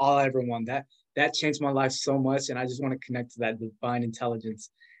 "Ah, that's all I ever want. That changed my life so much, and I just want to connect to that divine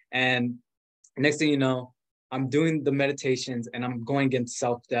intelligence." And next thing you know, I'm doing the meditations and I'm going against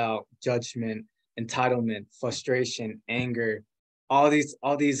self-doubt, judgment, entitlement, frustration, anger, all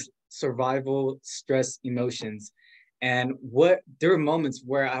these survival stress emotions. And what there were moments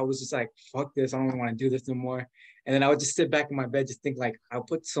where I was just like, fuck this, I don't want to do this no more. And then I would just sit back in my bed, just think like, I'll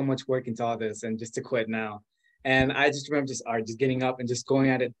put so much work into all this and just to quit now. And I just remember just, all right, just getting up and just going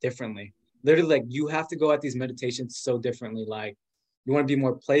at it differently. Literally, like, you have to go at these meditations so differently. Like, you want to be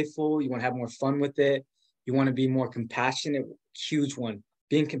more playful, you want to have more fun with it, you want to be more compassionate. Huge one.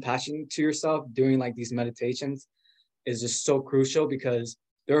 Being compassionate to yourself during like these meditations is just so crucial, because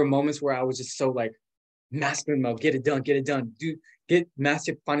there were moments where I was just so like masculine mode, get it done, do get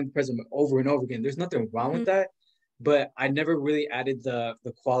massive finding the present over and over again. There's nothing wrong with that, but I never really added the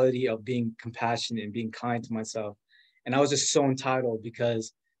quality of being compassionate and being kind to myself. And I was just so entitled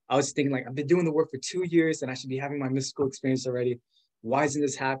because I was thinking like, I've been doing the work for 2 years and I should be having my mystical experience already. Why isn't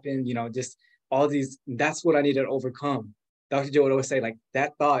this happen? You know, just all these, that's what I needed to overcome. Dr. Joe would always say, like,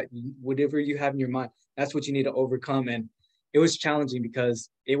 that thought, whatever you have in your mind, that's what you need to overcome. And it was challenging because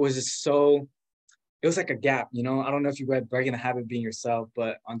it was just so, it was like a gap, you know. I don't know if you read Breaking the Habit of Being Yourself,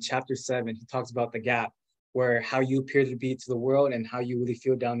 but on chapter 7, he talks about the gap where how you appear to be to the world and how you really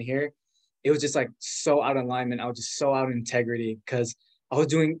feel down here. It was just like so out of alignment. I was just so out of integrity because I was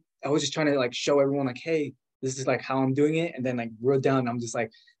just trying to like show everyone like, hey, this is like how I'm doing it. And then like real down, I'm just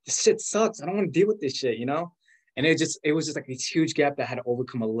like, this shit sucks. I don't want to deal with this shit, you know? And it was just like this huge gap that I had to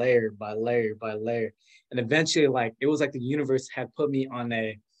overcome a layer by layer by layer. And eventually, like, it was like the universe had put me on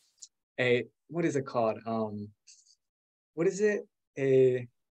a what is it called? What is it? A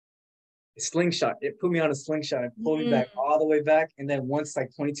slingshot. It put me on a slingshot and pulled me back Mm-hmm. all the way back. And then once like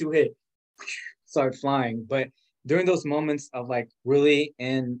 22 hit, started flying. But during those moments of like really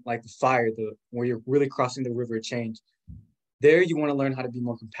in like the fire, the where you're really crossing the river of change, there you want to learn how to be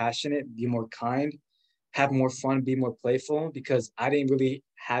more compassionate, be more kind, have more fun, be more playful, because I didn't really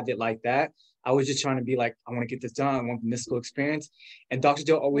have it like that. I was just trying to be like, I want to get this done. I want the mystical experience. And Dr.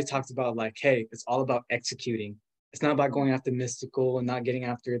 Joe always talks about like, hey, it's all about executing. It's not about going after mystical and not getting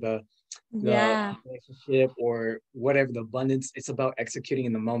after the Yeah. relationship or whatever, the abundance. It's about executing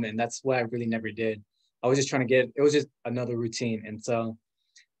in the moment. And that's what I really never did. I was just trying to get, it was just another routine. And so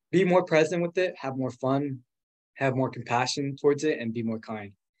be more present with it, have more fun, have more compassion towards it, and be more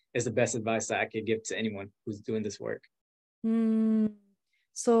kind is the best advice that I could give to anyone who's doing this work. Mm.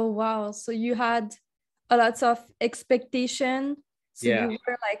 So wow. So you had a lot of expectation. So Yeah, you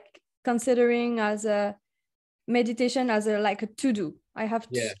were like considering as a meditation as a like a to do.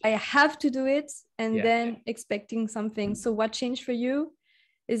 yeah, I have to do it, and yeah. then expecting something. So what changed for you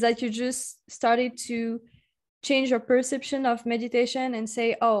is that you just started to change your perception of meditation and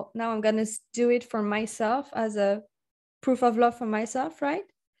say, oh, now I'm gonna do it for myself as a proof of love for myself, right?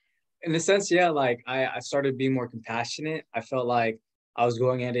 In a sense, yeah, like I started being more compassionate. I felt like I was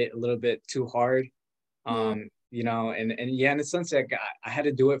going at it a little bit too hard. Mm. You know, and yeah, in a sense, like I had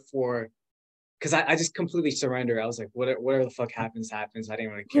to do it for because I just completely surrendered. I was like, whatever the fuck happens, happens. I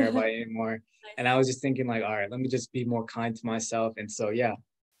didn't really care about it anymore. And I was just thinking like, all right, let me just be more kind to myself. And so yeah,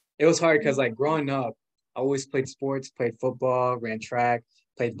 it was hard because like growing up, I always played sports, played football, ran track,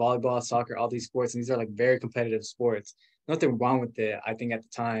 played volleyball, soccer, all these sports. And these are like very competitive sports. Nothing wrong with it, I think, at the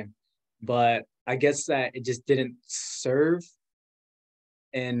time. But I guess that it just didn't serve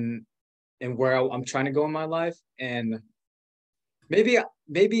in where I'm trying to go in my life. And maybe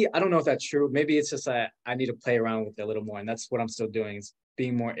I don't know if that's true. Maybe it's just that I need to play around with it a little more. And that's what I'm still doing, is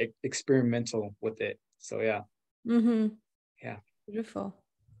being more experimental with it. So yeah. Mm-hmm. Yeah. Beautiful.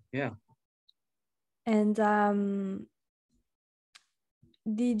 Yeah. And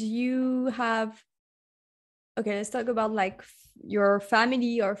did you have, okay, let's talk about like your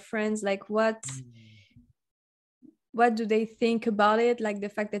family or friends, like what do they think about it, like the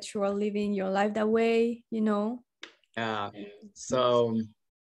fact that you are living your life that way, you know? Yeah. So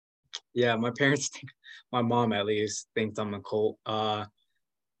yeah, my parents think, my mom at least thinks I'm a cult.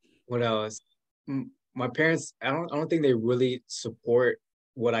 What else? My parents, I don't think they really support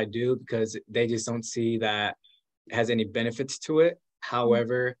what I do because they just don't see that it has any benefits to it.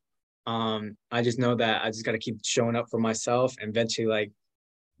 However, I just know that I just got to keep showing up for myself. And eventually, like,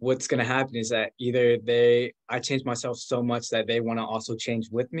 what's going to happen is that either I change myself so much that they want to also change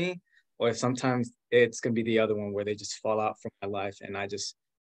with me, or sometimes it's going to be the other one where they just fall out from my life and I just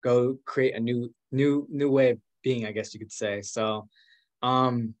go create a new way of being, I guess you could say. So,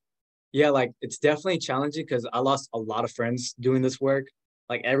 yeah, like it's definitely challenging because I lost a lot of friends doing this work.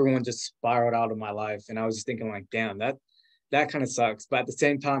 Like everyone just spiraled out of my life. And I was just thinking like, damn, that kind of sucks. But at the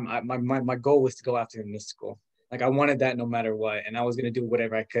same time, my goal was to go after the mystical. Like I wanted that no matter what. And I was going to do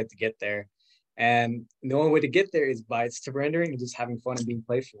whatever I could to get there. And the only way to get there is by surrendering and just having fun and being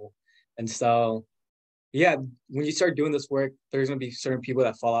playful. And so, yeah, when you start doing this work, there's going to be certain people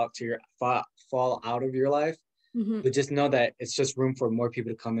that fall out of your life. Mm-hmm. But just know that it's just room for more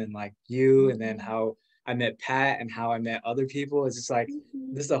people to come in, like you, and then how I met Pat and how I met other people. It's just like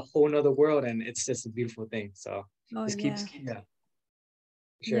Mm-hmm. this is a whole nother world, and it's just a beautiful thing. So Oh, just yeah. yeah,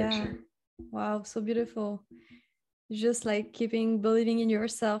 sure. Yeah. Wow, so beautiful. Just like keeping believing in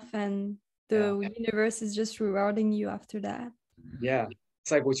yourself, and Yeah, the universe is just rewarding you after that. yeah.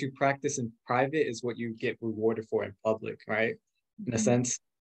 It's like what you practice in private is what you get rewarded for in public, right? In a Mm-hmm. sense.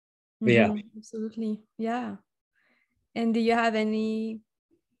 But yeah, Mm-hmm. Absolutely. Yeah. And did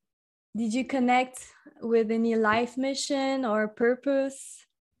you connect with any life mission or purpose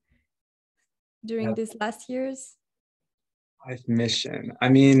during yeah. these last years? Life mission. I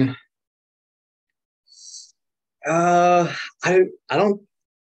mean, uh, I don't.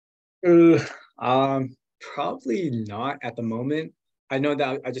 Probably not at the moment. I know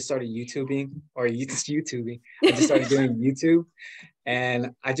that I just started YouTubing or YouTubing. I just started doing YouTube,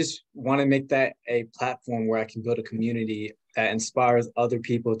 and I just want to make that a platform where I can build a community that inspires other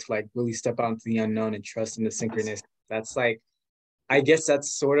people to like really step out into the unknown and trust in the synchronicity. That's like, I guess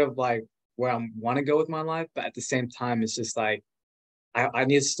that's sort of like where I want to go with my life, but at the same time, it's just like I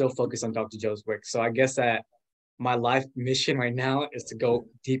need to still focus on Dr. Joe's work. So I guess that my life mission right now is to go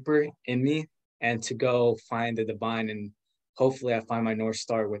deeper in me and to go find the divine, and hopefully I find my North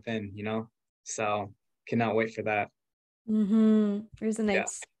Star within, you know? So cannot wait for that. Mm-hmm. Yeah.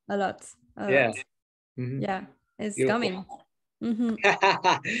 Resonates a lot. A Yeah. lot. Mhm. Yeah. It's Beautiful. coming.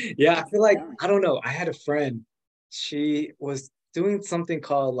 Mm-hmm. Yeah, I feel like, Yeah. I don't know. I had a friend, she was doing something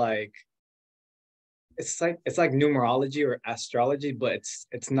called like, it's like numerology or astrology, but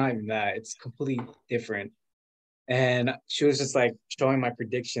it's not even that. It's completely different. And she was just like showing my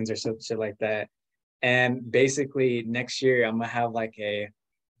predictions or some shit like that. And basically next year I'm gonna have like a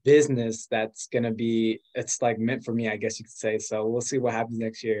business that's gonna be, it's like meant for me, I guess you could say. So we'll see what happens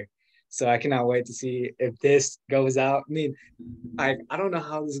next year. So I cannot wait to see if this goes out. I mean, I don't know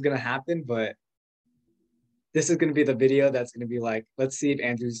how this is gonna happen, but this is gonna be the video that's gonna be like, let's see if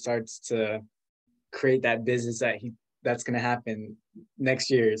Andrew starts to create that business that's gonna happen next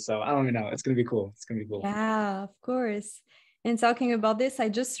year. So I don't even know. It's gonna be cool. It's gonna be cool. Yeah, of course. And talking about this, I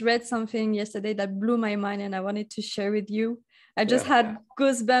just read something yesterday that blew my mind and I wanted to share with you. I just Yeah. had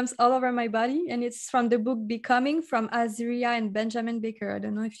goosebumps all over my body, and it's from the book Becoming from Azaria and Benjamin Baker. I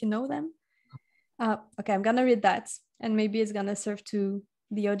don't know if you know them. Okay, I'm gonna read that, and maybe it's gonna serve to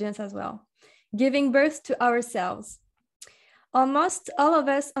the audience as well. Giving birth to ourselves. Almost all of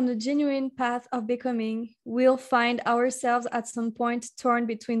us on the genuine path of becoming will find ourselves at some point torn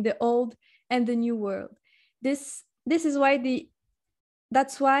between the old and the new world. This is why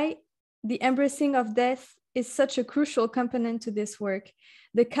that's why the embracing of death is such a crucial component to this work.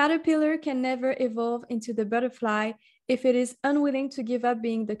 The caterpillar can never evolve into the butterfly if it is unwilling to give up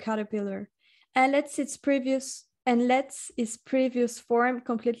being the caterpillar and lets its previous form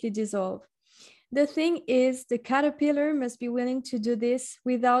completely dissolve. The thing is, the caterpillar must be willing to do this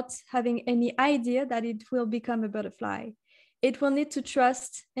without having any idea that it will become a butterfly. It will need to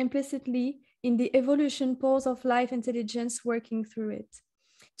trust implicitly in the evolution pulse of life intelligence working through it,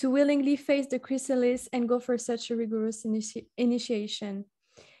 to willingly face the chrysalis and go for such a rigorous initiation.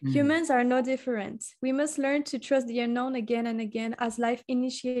 Mm. Humans are no different. We must learn to trust the unknown again and again as life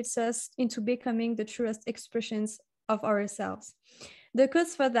initiates us into becoming the truest expressions of ourselves. The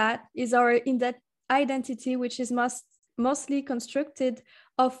cause for that is our identity, which is mostly constructed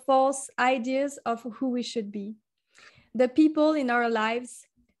of false ideas of who we should be. The people in our lives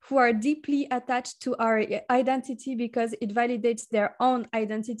who are deeply attached to our identity because it validates their own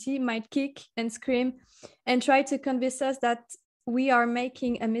identity might kick and scream and try to convince us that we are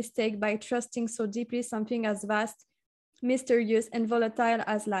making a mistake by trusting so deeply something as vast, mysterious, and volatile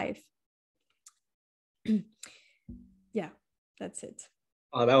as life. Yeah, that's it.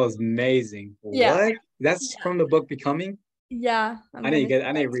 Oh, that was amazing. Yeah. What? That's Yeah. from the book Becoming? Yeah, I'm gonna share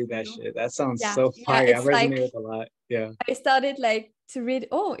I need that to read to that you. shit. That sounds Yeah, so yeah, fire. I it's resonate like with a lot. Yeah. I started like to read.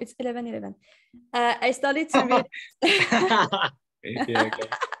 Oh, it's 11:11. I started to read. Yeah, okay.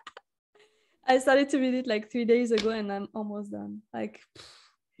 I started to read it like 3 days ago, and I'm almost done. Like,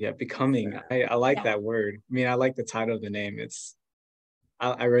 Yeah, becoming. I like yeah. that word. I mean, I like the title of the name.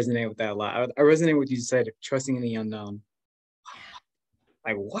 I resonate with that a lot. I resonate with what you said, trusting in the unknown.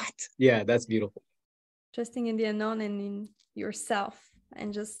 Like what? Yeah, that's beautiful. Trusting in the unknown and in yourself,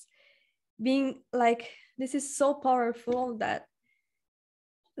 and just being like, this is so powerful, that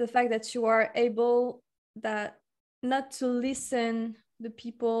the fact that you are able that not to listen the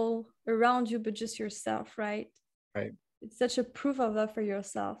people around you, but just yourself, right? Right. It's such a proof of love for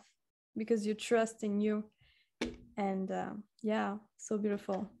yourself because you trust in you. And yeah, so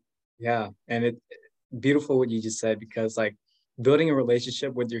beautiful. Yeah, and it beautiful what you just said, because like building a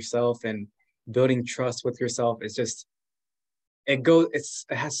relationship with yourself and building trust with yourself is just it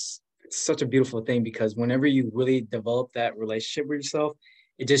has it's such a beautiful thing, because whenever you really develop that relationship with yourself,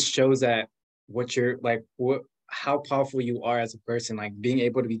 it just shows that what you're like what how powerful you are as a person, like being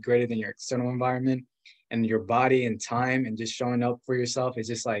able to be greater than your external environment and your body and time, and just showing up for yourself is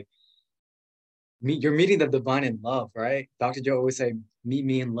just like you're meeting the divine in love, right? Dr. Joe always say, meet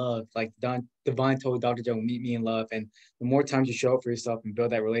me in love. Like divine told Dr. Joe, meet me in love. And the more times you show up for yourself and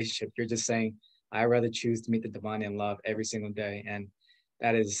build that relationship, you're just saying, I rather choose to meet the divine in love every single day. And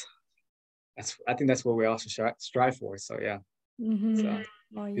that is, I think that's what we also strive for. So yeah, Mm-hmm. so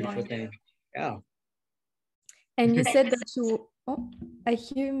Oh, beautiful yeah. thing. Yeah. And you said that you, oh, I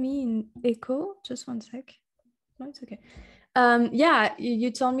hear me in echo. Just one sec. No, it's okay. Yeah,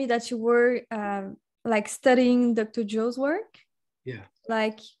 you told me that you were like studying Dr. Joe's work. Yeah.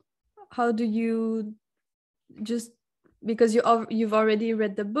 Like, how do you just, because you've already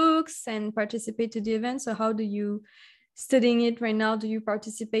read the books and participate to the event, so how do you studying it right now? Do you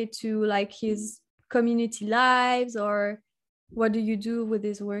participate to like his community lives, or what do you do with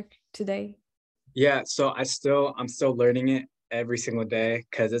his work today? Yeah. So I'm still learning it every single day,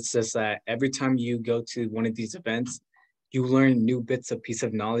 because it's just that every time you go to one of these events, you learn new bits of piece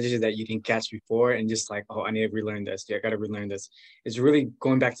of knowledge that you didn't catch before, and just like, oh, I need to relearn this. Yeah, I got to relearn this. It's really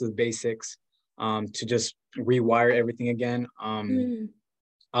going back to the basics, to just rewire everything again. Mm.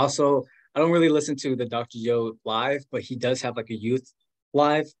 Also, I don't really listen to the Dr. Joe live, but he does have like a youth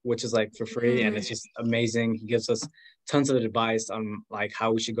live, which is like for free, and Mm. it's just amazing. He gives us tons of advice on like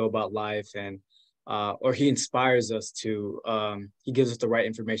how we should go about life, and or he inspires us to. He gives us the right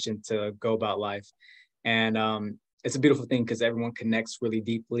information to go about life, and it's a beautiful thing because everyone connects really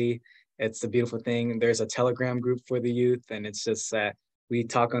deeply. It's a beautiful thing. There's a Telegram group for the youth, and it's just that we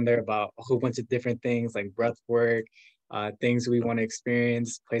talk on there about a whole bunch of different things like breath work, things we want to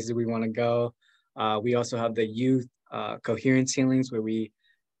experience, places we want to go. We also have the youth coherence healings where we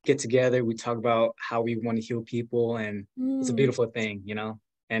get together, we talk about how we want to heal people, and it's a Mm. beautiful thing, you know.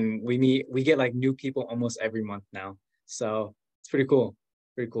 And we get like new people almost every month now, so it's pretty cool,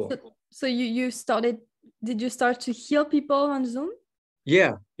 pretty cool. So you started, did you start to heal people on Zoom?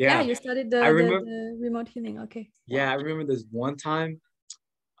 Yeah, Yeah, yeah. you started I remember. the remote healing. Okay. Yeah, Wow. I remember this one time.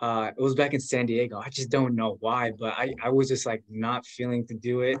 It was back in San Diego. I just don't know why, but I was just like not feeling to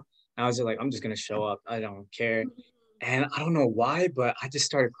do it. I was just like, I'm just gonna show up. I don't care. And I don't know why, but I just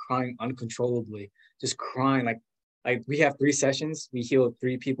started crying uncontrollably, just crying. Like we have 3 sessions. We healed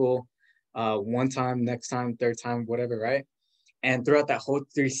 3 people, one time, next time, third time, whatever, right? And throughout that whole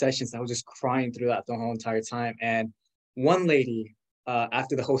 3 sessions, I was just crying throughout the whole entire time. And one lady,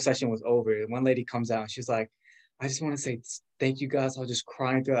 after the whole session was over, one lady comes out and she's like, I just want to say thank you guys. I was just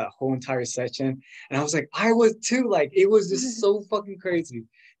crying through that whole entire session. And I was like, I was too. Like, it was just so fucking crazy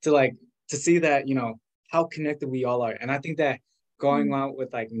to like to see that, how connected we all are. And I think that going Mm. out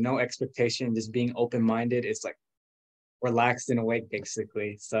with like no expectation, just being open-minded, it's like relaxed and awake,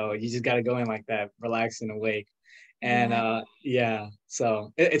 basically. So you just gotta go in like that, relaxed and awake. And Yeah. yeah,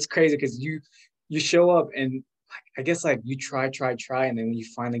 so it's crazy because you show up and I guess like you try, and then when you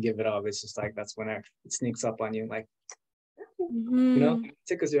finally give it up, it's just like that's when it sneaks up on you, like Mhm.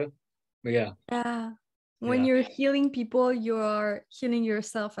 tickles you. But yeah, Yeah. When yeah, you're healing people, you're healing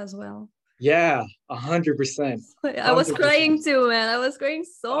yourself as well. yeah, 100%, I was 100%. crying too, man. I was crying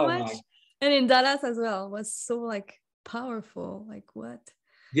so Oh much. my, And in Dallas as well. It was so like powerful. Like what?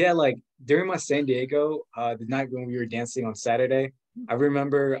 yeah, like during my San Diego, the night when we were dancing on Saturday, I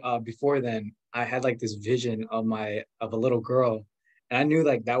remember before then I had like this vision of a little girl, and I knew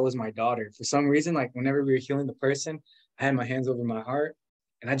like that was my daughter. For some reason, like whenever we were healing the person, I had my hands over my heart,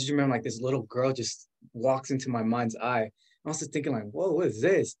 and I just remember like this little girl just walks into my mind's eye. I was just thinking like, whoa, what is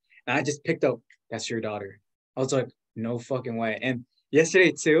this? And I just picked up, that's your daughter. I was like, no fucking way. And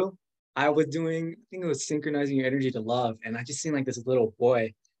yesterday too, I was doing, I think it was synchronizing your energy to love. And I just seen like this little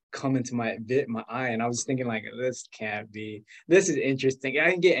boy come into my eye. And I was thinking like, this can't be, this is interesting. I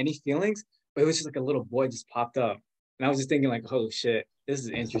didn't get any feelings, but it was just like a little boy just popped up. And I was just thinking like, oh shit, this is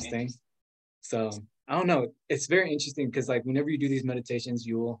interesting. So I don't know. It's very interesting because like whenever you do these meditations,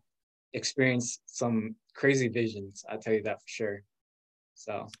 you will experience some crazy visions. I'll tell you that for sure.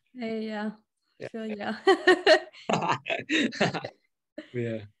 So Hey, yeah. yeah. Feel yeah.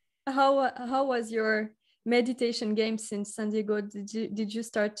 Yeah. How was your meditation game since San Diego? Did you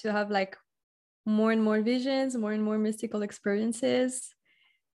start to have like more and more visions, more and more mystical experiences?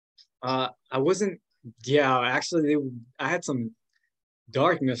 I wasn't, yeah, actually I had some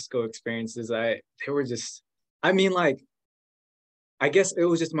dark mystical experiences. They were just, I mean, like, I guess it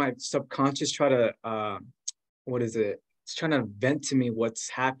was just my subconscious try to what is it? It's trying to vent to me what's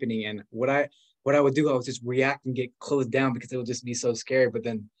happening. And what I would do, I would just react and get closed down because it would just be so scary. But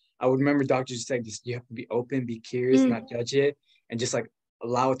then I would remember doctors saying just you have to be open, be curious, not judge it, and just like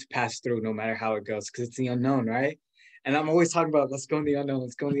allow it to pass through no matter how it goes, because it's the unknown, right? And I'm always talking about let's go in the unknown,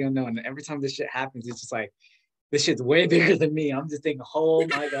 let's go in the unknown. And every time this shit happens, it's just like this shit's way bigger than me. I'm just thinking, oh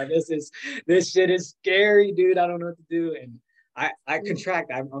my God, this shit is scary, dude. I don't know what to do. And I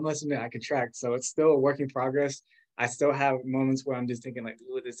contract. I must admit, I contract. So it's still a work in progress. I still have moments where I'm just thinking like,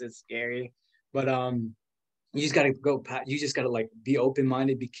 ooh, this is scary. But you just gotta go. You just gotta like be open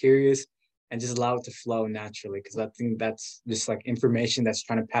minded, be curious, and just allow it to flow naturally. Because I think that's just like information that's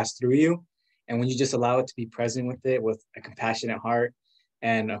trying to pass through you. And when you just allow it to be present with it, with a compassionate heart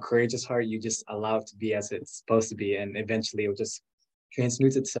and a courageous heart, you just allow it to be as it's supposed to be, and eventually it will just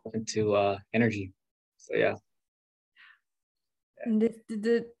transmute itself into energy. So yeah. And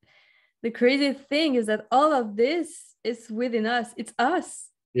the crazy thing is that all of this is within us. It's us.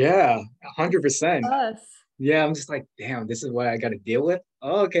 Yeah, 100%. Us. Yeah, I'm just like, damn, this is what I got to deal with.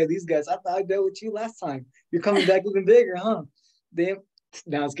 Oh, okay, these guys, I thought I dealt with you last time. You're coming back even bigger, huh? Damn.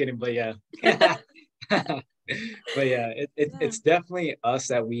 Now it's kidding, but yeah. But yeah, it's definitely us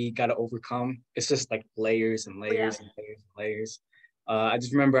that we got to overcome. It's just like layers and layers and layers and layers. I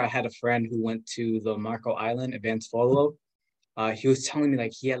just remember I had a friend who went to the Marco Island, Advanced Follow. He was telling me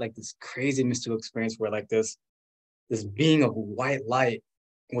like he had like this crazy mystical experience where like this being of white light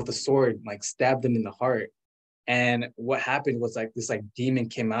with a sword like stabbed him in the heart. And what happened was like this like demon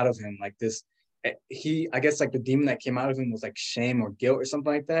came out of him, like this I guess like the demon that came out of him was like shame or guilt or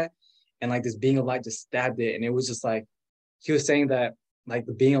something like that. And like this being of light just stabbed it. And it was just like he was saying that like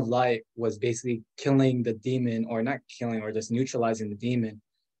the being of light was basically killing the demon, or not killing, or just neutralizing the demon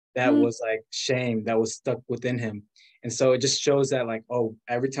that was like shame that was stuck within him. And so it just shows that like, oh,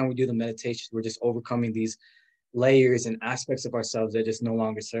 every time we do the meditation, we're just overcoming these layers and aspects of ourselves that just no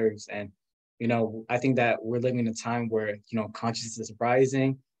longer serves. And I think that we're living in a time where consciousness is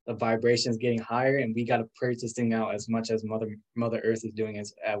rising, the vibration is getting higher, and we got to purge this thing out as much as Mother Earth is doing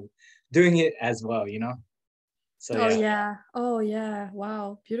it as well. So Oh yeah. yeah. Oh yeah.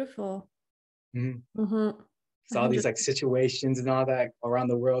 Wow. Beautiful. So all these like situations and all that around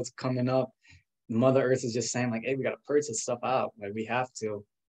the world's coming up. Mother Earth is just saying like, hey, we got to purge this stuff out. Like we have to.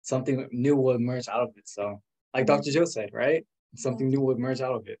 Something new will emerge out of it. So like Dr. Joe said, right? Something new will emerge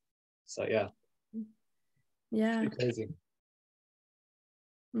out of it. So yeah. Yeah. It's crazy.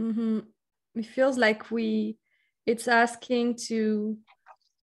 It feels like it's asking to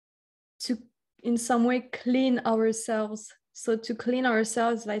in some way clean ourselves. So to clean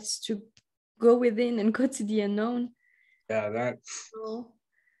ourselves, like to go within and go to the unknown. Yeah,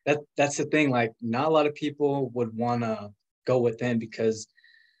 that's the thing. Like not a lot of people would want to go within because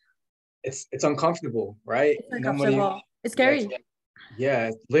it's uncomfortable, right? It's uncomfortable. It's scary. Yeah,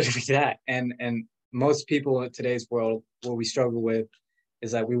 literally that. And most people in today's world, what we struggle with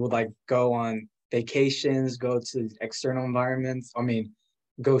is that we would like go on vacations, go to external environments. I mean,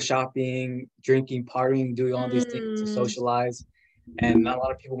 go shopping, drinking, partying, doing all these things to socialize. And not a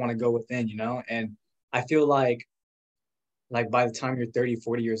lot of people want to go within, And I feel like by the time you're 30,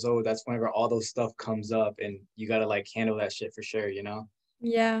 40 years old, that's whenever all those stuff comes up and you got to like handle that shit for sure,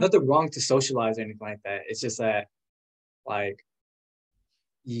 Yeah. Nothing wrong to socialize or anything like that. It's just that like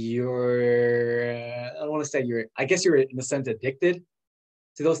I don't want to say I guess you're in a sense addicted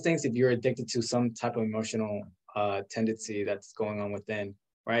to those things if you're addicted to some type of emotional tendency that's going on within,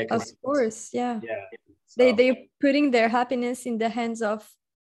 right? Of course, yeah. Yeah. So. They're putting their happiness in the hands of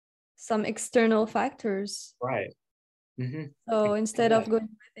some external factors. Right. So instead of going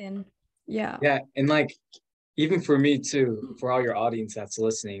within, yeah. Yeah, and like even for me too, for all your audience that's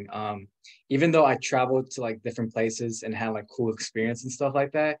listening, even though I traveled to like different places and had like cool experience and stuff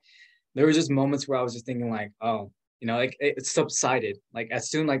like that, there were just moments where I was just thinking like, oh, like it subsided. Like as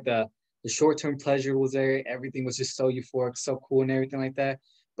soon like the the short-term pleasure was there. Everything was just so euphoric, so cool and everything like that.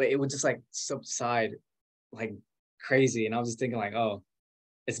 But it would just like subside like crazy. And I was just thinking like, oh,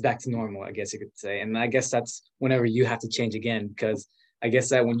 it's back to normal, I guess you could say. And I guess that's whenever you have to change again, because I guess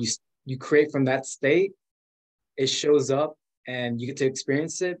that when you create from that state, it shows up and you get to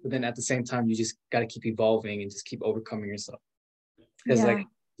experience it. But then at the same time, you just got to keep evolving and just keep overcoming yourself. Because like,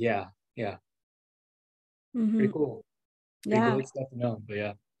 yeah, pretty cool. Pretty cool stuff to know, but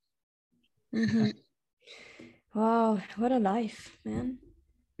yeah. Wow, what a life, man.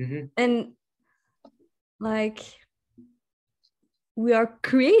 And like, we are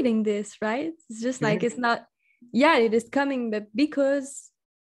creating this, right? It's just like, it's not, it is coming, but because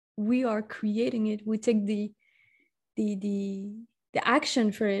we are creating it, we take the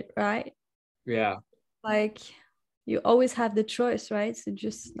action for it, right? Yeah. Like, you always have the choice, right? So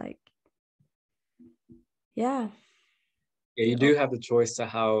just like, yeah, you do have the choice to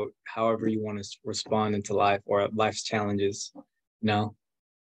however you want to respond into life or life's challenges,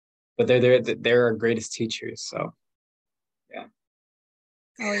 but they're our greatest teachers. So yeah.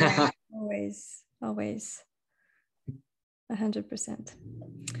 Oh yeah. always 100%.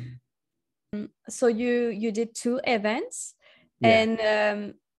 So you did 2 events,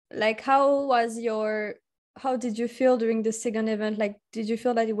 and like, how did you feel during the second event? Like, did you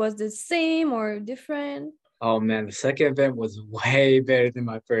feel that it was the same or different? Oh man, the second event was way better than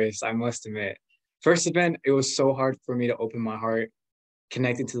my first, I must admit. First event, it was so hard for me to open my heart,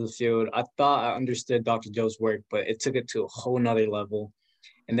 connected to the field. I thought I understood Dr. Joe's work, but it took it to a whole nother level.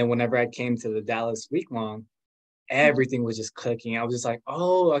 And then whenever I came to the Dallas week-long, everything was just clicking. I was just like,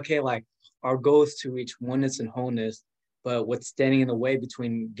 oh, okay, like our goal is to reach oneness and wholeness, but what's standing in the way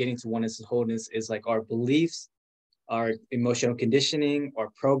between getting to oneness and wholeness is like our beliefs, our emotional conditioning, our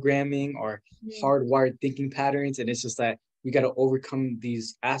programming, our hardwired thinking patterns. And it's just that we got to overcome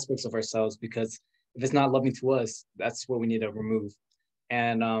these aspects of ourselves, because if it's not loving to us, that's what we need to remove.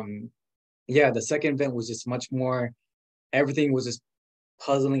 And the second event was just much more, everything was just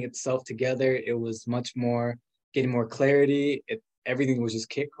puzzling itself together. It was much more getting more clarity. Everything was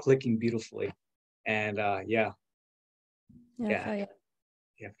just clicking beautifully. And yeah,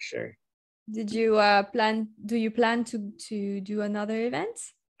 for sure. Did you do you plan to do another event?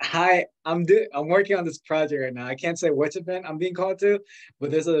 I'm working on this project right now. I can't say which event I'm being called to,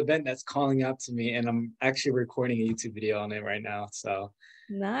 but there's an event that's calling out to me, and I'm actually recording a YouTube video on it right now. So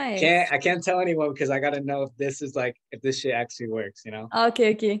nice. I can't tell anyone, because I gotta know if this shit actually works,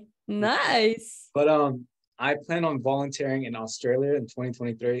 Okay. Nice. But I plan on volunteering in Australia in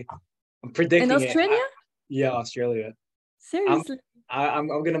 2023. I'm predicting in Australia? Australia. Seriously? I'm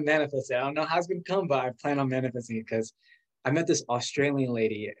gonna manifest it. I don't know how it's gonna come, but I plan on manifesting it, because I met this Australian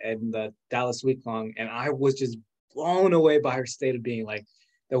lady in the Dallas week-long, and I was just blown away by her state of being. Like,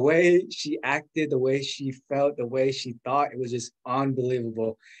 the way she acted, the way she felt, the way she thought, it was just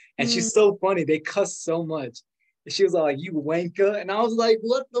unbelievable. And she's so funny. They cuss so much. She was all like, "You wanker," and I was like,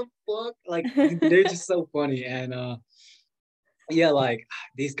 "What the fuck?" Like, they're just so funny. And like,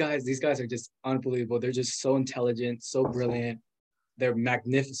 these guys are just unbelievable. They're just so intelligent, so brilliant. They're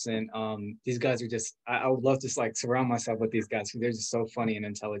magnificent. These guys are just, I would love to like surround myself with these guys, because they're just so funny and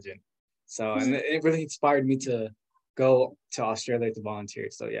intelligent. So, and it really inspired me to go to Australia to volunteer.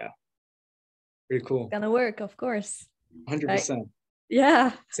 So yeah, pretty cool. Gonna work, of course. 100%.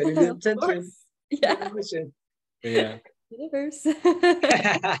 Yeah. Setting the intention. Yeah. Yeah. Universe.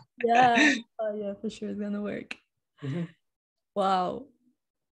 Yeah. Oh yeah, for sure, it's gonna work. Wow.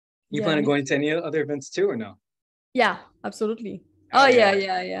 You plan on going to any other events too, or no? Yeah, absolutely. Yeah.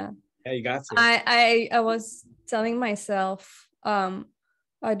 Yeah, you got to. I was telling myself,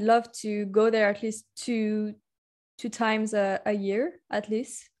 I'd love to go there at least two times a year, at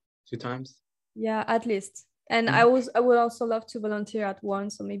least. 2 times? Yeah, at least. And I would also love to volunteer at one,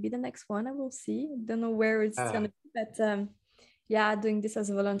 so maybe the next one I will see. I don't know where it's gonna be, but doing this as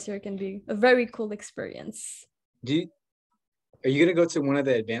a volunteer can be a very cool experience. Are you gonna go to one of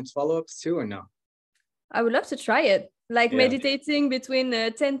the advanced follow-ups too, or no? I would love to try it. Like, meditating between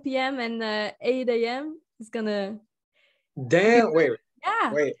 10 p.m. and 8 a.m. is gonna. Damn! Wait.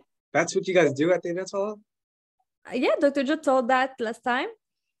 That's what you guys do at the advanced follow-up? Yeah, Dr. Joe told that last time.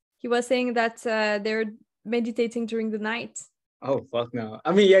 He was saying that they're meditating during the night. Oh fuck no!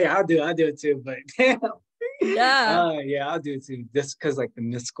 I mean, yeah, I'll do it too, but damn. Yeah. I'll do it too. Just because like the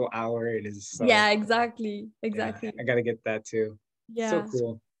mystical hour, it is so. Yeah, exactly. Yeah, I gotta get that too. Yeah. So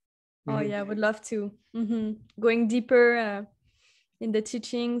cool. Oh yeah, I would love to. Going deeper in the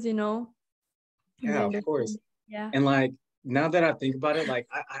teachings, Yeah, of course. Yeah. And like, now that I think about it, like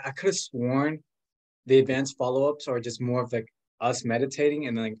I could have sworn the advanced follow-ups are just more of like us meditating,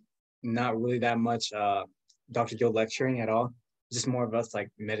 and like not really that much Dr. Joe lecturing at all. Just more of us like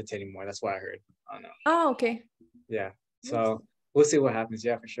meditating more. That's what I heard. I don't know. Oh, okay. Yeah. So we'll see what happens.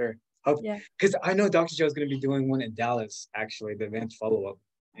 Yeah, for sure. Yeah. Because I know Dr. Joe is going to be doing one in Dallas, actually, the advanced follow-up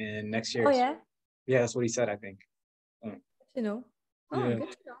in next year. Oh, yeah. Yeah, that's what he said, I think. You know. Oh, Yeah.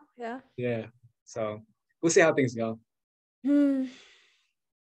 good to know. Yeah. Yeah. So we'll see how things go. Hmm.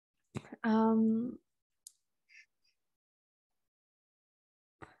 Um,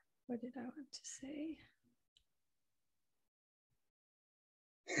 what did I want to say?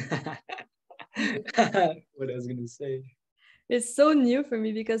 What I was gonna say. It's so new for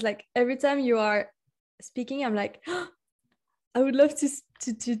me because like every time you are speaking, I'm like, oh, I would love to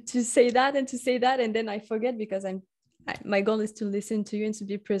say that and to say that, and then I forget because my goal is to listen to you and to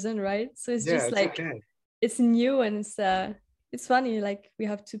be present, right? So it's just It's like okay. It's new and it's funny. Like we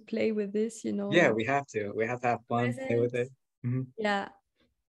have to play with this, Yeah, like we have to. We have to have fun, play with it. Mm-hmm. Yeah.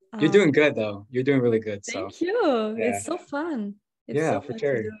 You're doing good though. You're doing really good. So Thank you. yeah. It's so fun. It's Yeah, so for fun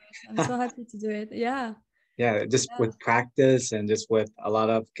sure. to do it. I'm so happy to do it. Yeah. Yeah, just with practice and just with a lot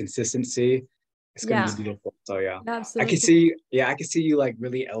of consistency, it's gonna be beautiful. So yeah. Absolutely. I can see you like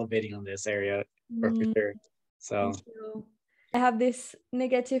really elevating on this area for sure. So thank you. I have this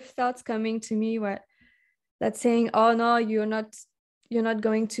negative thoughts coming to me where that's saying, oh no, you're not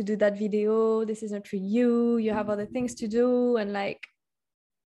going to do that video. This is not for you. You have other things to do. And like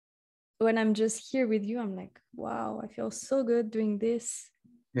when I'm just here with you, I'm like, wow, I feel so good doing this.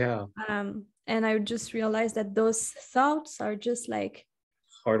 yeah. And I just realized that those thoughts are just like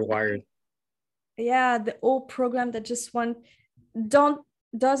Hardwired. Yeah, the old program that just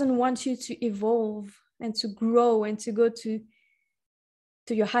doesn't want you to evolve and to grow and to go to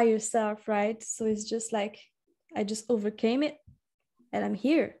your higher self, right? So it's just like I just overcame it and I'm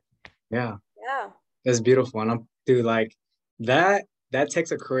here. Yeah. Yeah. That's beautiful. And I'm dude, like that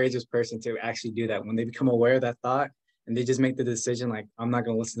takes a courageous person to actually do that. When they become aware of that thought and they just make the decision, like, I'm not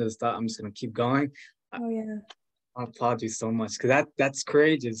gonna listen to this thought, I'm just gonna keep going. Oh yeah. I applaud you so much because that's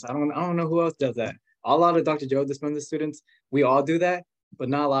courageous. I don't know who else does that. A lot of Dr. Joe Dispenza students, we all do that, but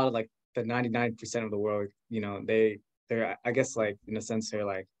not a lot of like the 99% of the world, they're I guess like in a sense they're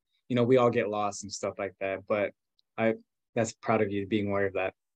like, we all get lost and stuff like that. But I that's proud of you being aware of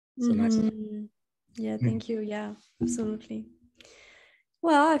that. So nice. Yeah, thank you. Yeah, absolutely.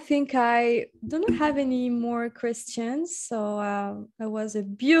 Well, I think I don't have any more questions. So it was a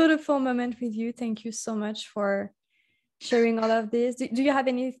beautiful moment with you. Thank you so much for sharing all of this. Do you have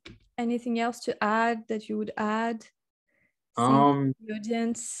anything else to add that you would add? The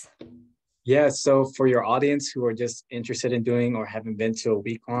audience. Yeah, so for your audience who are just interested in doing or haven't been to a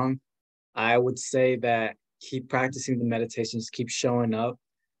week long, I would say that keep practicing the meditations, keep showing up.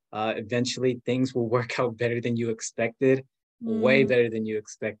 Eventually things will work out better than you expected, way better than you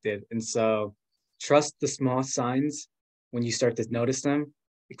expected. And so trust the small signs when you start to notice them,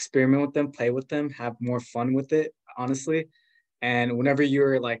 experiment with them, play with them, have more fun with it, honestly. And whenever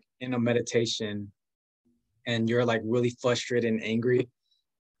you're like in a meditation and you're like really frustrated and angry,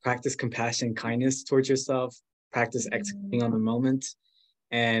 practice compassion and kindness towards yourself, practice executing on the moment.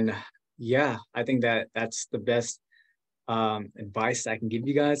 And yeah, I think that's the best advice I can give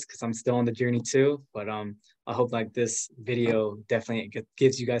you guys because I'm still on the journey too. But I hope like this video definitely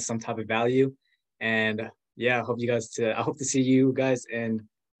gives you guys some type of value. And yeah, I hope to see you guys in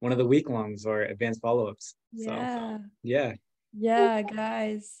one of the week longs or advanced follow-ups. Yeah. So yeah. Yeah,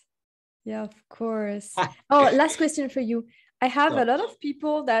 guys. Yeah, of course. Oh, last question for you. I have a lot of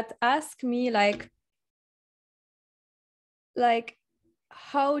people that ask me like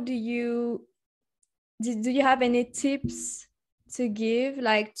how do you have any tips to give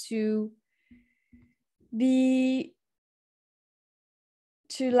like to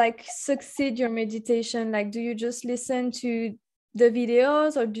like succeed your meditation? Like do you just listen to the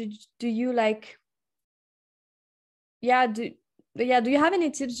videos or do you like do you have any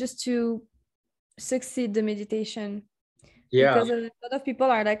tips just to succeed the meditation? Because a lot of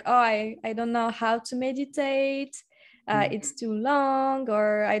people are like, oh, I don't know how to meditate, it's too long,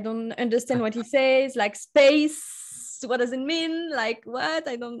 or I don't understand what he says, like space, what does it mean, like what,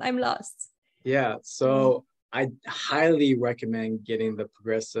 I'm lost. Yeah, so I highly recommend getting the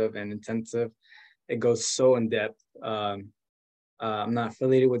progressive and intensive. It goes so in depth. I'm not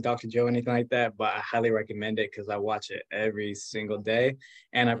affiliated with Dr. Joe or anything like that, but I highly recommend it because I watch it every single day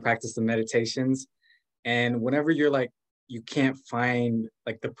and I practice the meditations. And whenever you're like, you can't find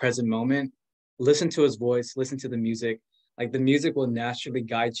like the present moment, listen to his voice, listen to the music. Like the music will naturally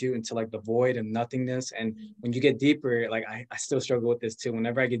guide you into like the void and nothingness. And when you get deeper, like I still struggle with this too.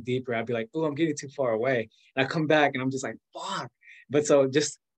 Whenever I get deeper, I'd be like, oh, I'm getting too far away. And I come back and I'm just like, fuck. But so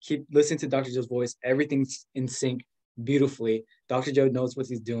just keep listening to Dr. Joe's voice. Everything's in sync beautifully. Dr. Joe knows what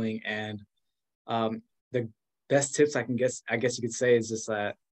he's doing, and the best tips I guess you could say is just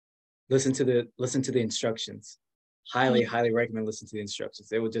listen to the instructions. Highly recommend listening to the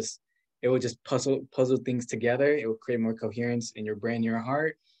instructions. It will just puzzle things together. It will create more coherence in your brain, your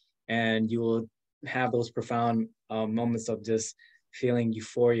heart, and you will have those profound moments of just feeling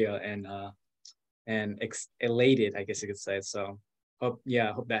euphoria and elated, I guess you could say. So hope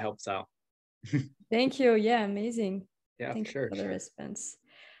that helps out. Thank you. Yeah, amazing. Yeah, thank sure. you for the response.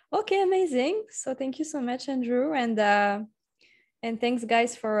 Okay, amazing. So thank you so much, Andrew, and thanks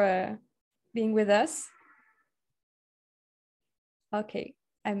guys for being with us. Okay,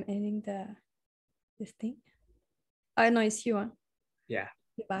 I'm ending this thing. Oh no, it's you. Huh? Yeah.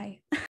 Bye.